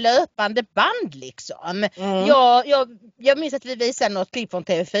var på löpande band liksom. Jag minns att vi visade något klipp från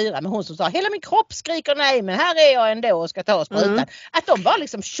TV4 med hon som sa hela min kropp skriker nej, men här är jag ändå och ska ta sprutan. Att de bara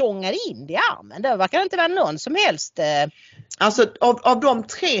liksom tjongade in i armen. Det verkar inte vara någon som helst... Alltså av de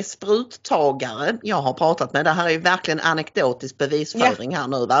 3 spruttagare jag har pratat med, det här är ju verkligen anekdotisk bevisföring här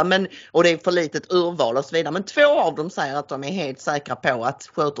nu va? Och det är för litet urval och så vidare, men 2 av dem säger att de är helt säkra på att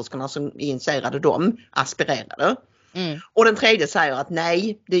sköterskorna som initierade dem aspirerade. Och den tredje säger att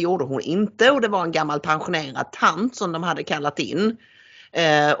nej, det gjorde hon inte, och det var en gammal pensionerad tant som de hade kallat in.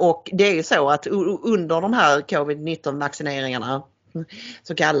 Och det är ju så att under de här covid-19 vaccineringarna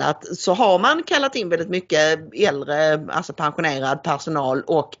så kallat, så har man kallat in väldigt mycket äldre, alltså pensionerad personal,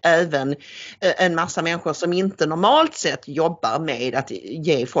 och även en massa människor som inte normalt sett jobbar med att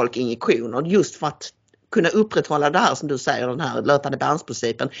ge folk injektioner, just för att kunna upprätthålla det här som du säger, den här löpande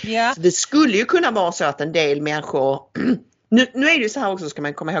bandsprincipen. Yeah. Så det skulle ju kunna vara så att en del människor, nu är det ju så här också, ska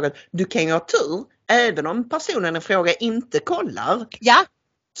man komma ihåg att du kan ju ha tur även om personen i fråga inte kollar. Ja.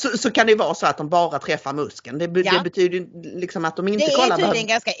 så kan det vara så att de bara träffar muskeln. Det betyder liksom att de inte kollar. Det är tydligen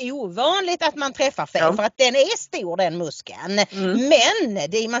ganska ovanligt att man träffar fel för att den är stor, den muskeln. Men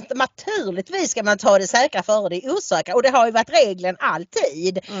det är naturligtvis ska man ta det säkra före det osäkra, och det har ju varit regeln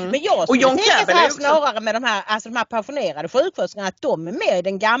alltid. Men jag skulle tänka så här snarare med de här pensionerade sjuksköterskorna, att de är med i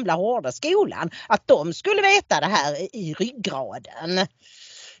den gamla hårda skolan, att de skulle veta det här i ryggraden.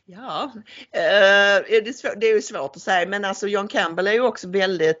 Ja, det är ju svårt att säga, men alltså John Campbell är ju också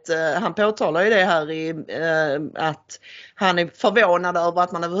väldigt, han påtalar ju det här i att han är förvånad över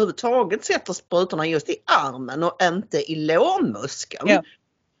att man överhuvudtaget sätter sprutorna just i armen och inte i lårmuskeln. Ja.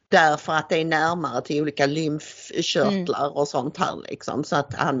 Därför att det är närmare till olika lymfkörtlar och sånt här liksom. Så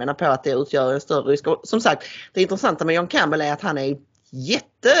att han menar på att det utgör en större risk. Och som sagt, det intressanta med John Campbell är att han är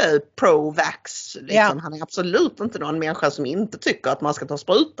pro-vax. Liksom. Han är absolut inte någon människa som inte tycker att man ska ta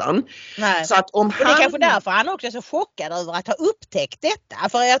sprutan. Nej. Så att om och det är kanske därför han också är så chockad över att ha upptäckt detta.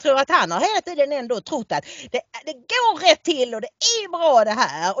 För jag tror att han har hela tiden ändå trott att det går rätt till och det är bra det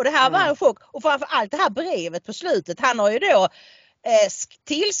här. Och det här var en chock. Och framförallt det här brevet på slutet. Han har ju då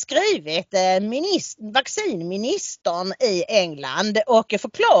tillskrivit vaccinministern i England och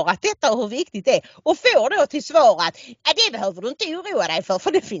förklarat detta och hur viktigt det är, och får då till svar att det behöver du inte oroa dig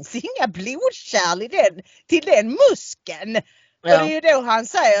för det finns inga blodkärl till den muskeln. Ja. Och det är ju då han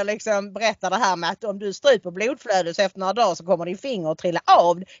säger liksom, berättar det här med att om du stryper blodflödet så efter några dagar så kommer din finger att trilla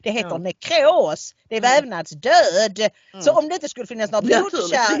av. Det heter nekros. Det är vävnadsdöd. Så om det inte skulle finnas något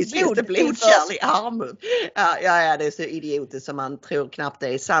blodkärl i armen. Ja, det är så idiotiskt som man tror knappt det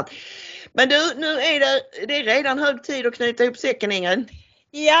är sant. Men du, nu är det är redan hög tid att knyta ihop säcken, Ingrid.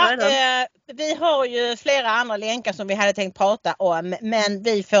 Ja, vi har ju flera andra länkar som vi hade tänkt prata om, men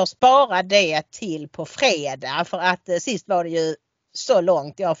vi får spara det till på fredag, för att sist var det ju så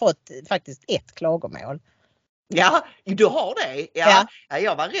långt. Jag har fått faktiskt ett klagomål. Ja, du har det. Ja,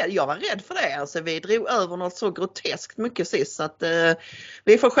 jag var rädd för det. Alltså, vi drog över något så groteskt mycket sist, så att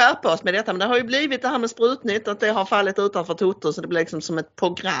vi får skärpa oss med detta. Men det har ju blivit det här med sprutnytt, att det har fallit utanför Toto, så det blir liksom som ett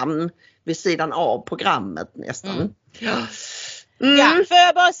program vid sidan av programmet nästan. Ja, får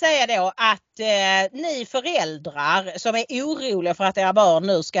jag bara säga då att ni föräldrar som är oroliga för att era barn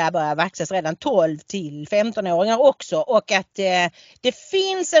nu ska börja vaxas redan 12 till 15-åringar också, och att det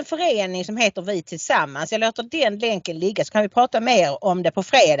finns en förening som heter Vi tillsammans. Jag låter den länken ligga så kan vi prata mer om det på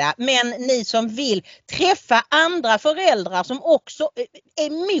fredag. Men ni som vill träffa andra föräldrar som också är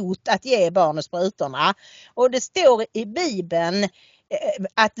emot att ge barnen sprutorna, och det står i Bibeln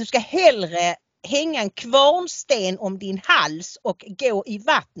att du ska hellre hänga en kvarnsten om din hals och gå i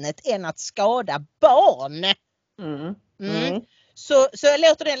vattnet än att skada barn. Så jag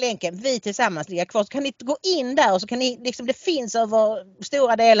låter den länken Vi tillsammans ligga kvar, så kan ni gå in där och så kan ni liksom, det finns över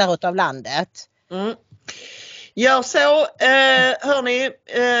stora delar av landet. Ja, så hörni,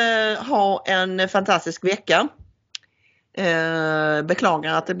 ha en fantastisk vecka.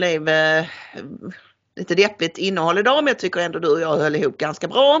 Beklagar att det blev lite deppigt innehåll idag, men jag tycker ändå du och jag höll ihop ganska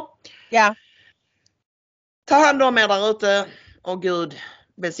bra. Ja. Ta hand om er där ute och Gud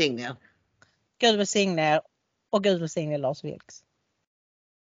välsigne er. Gud välsigne er och Gud välsigne Lars Vilks.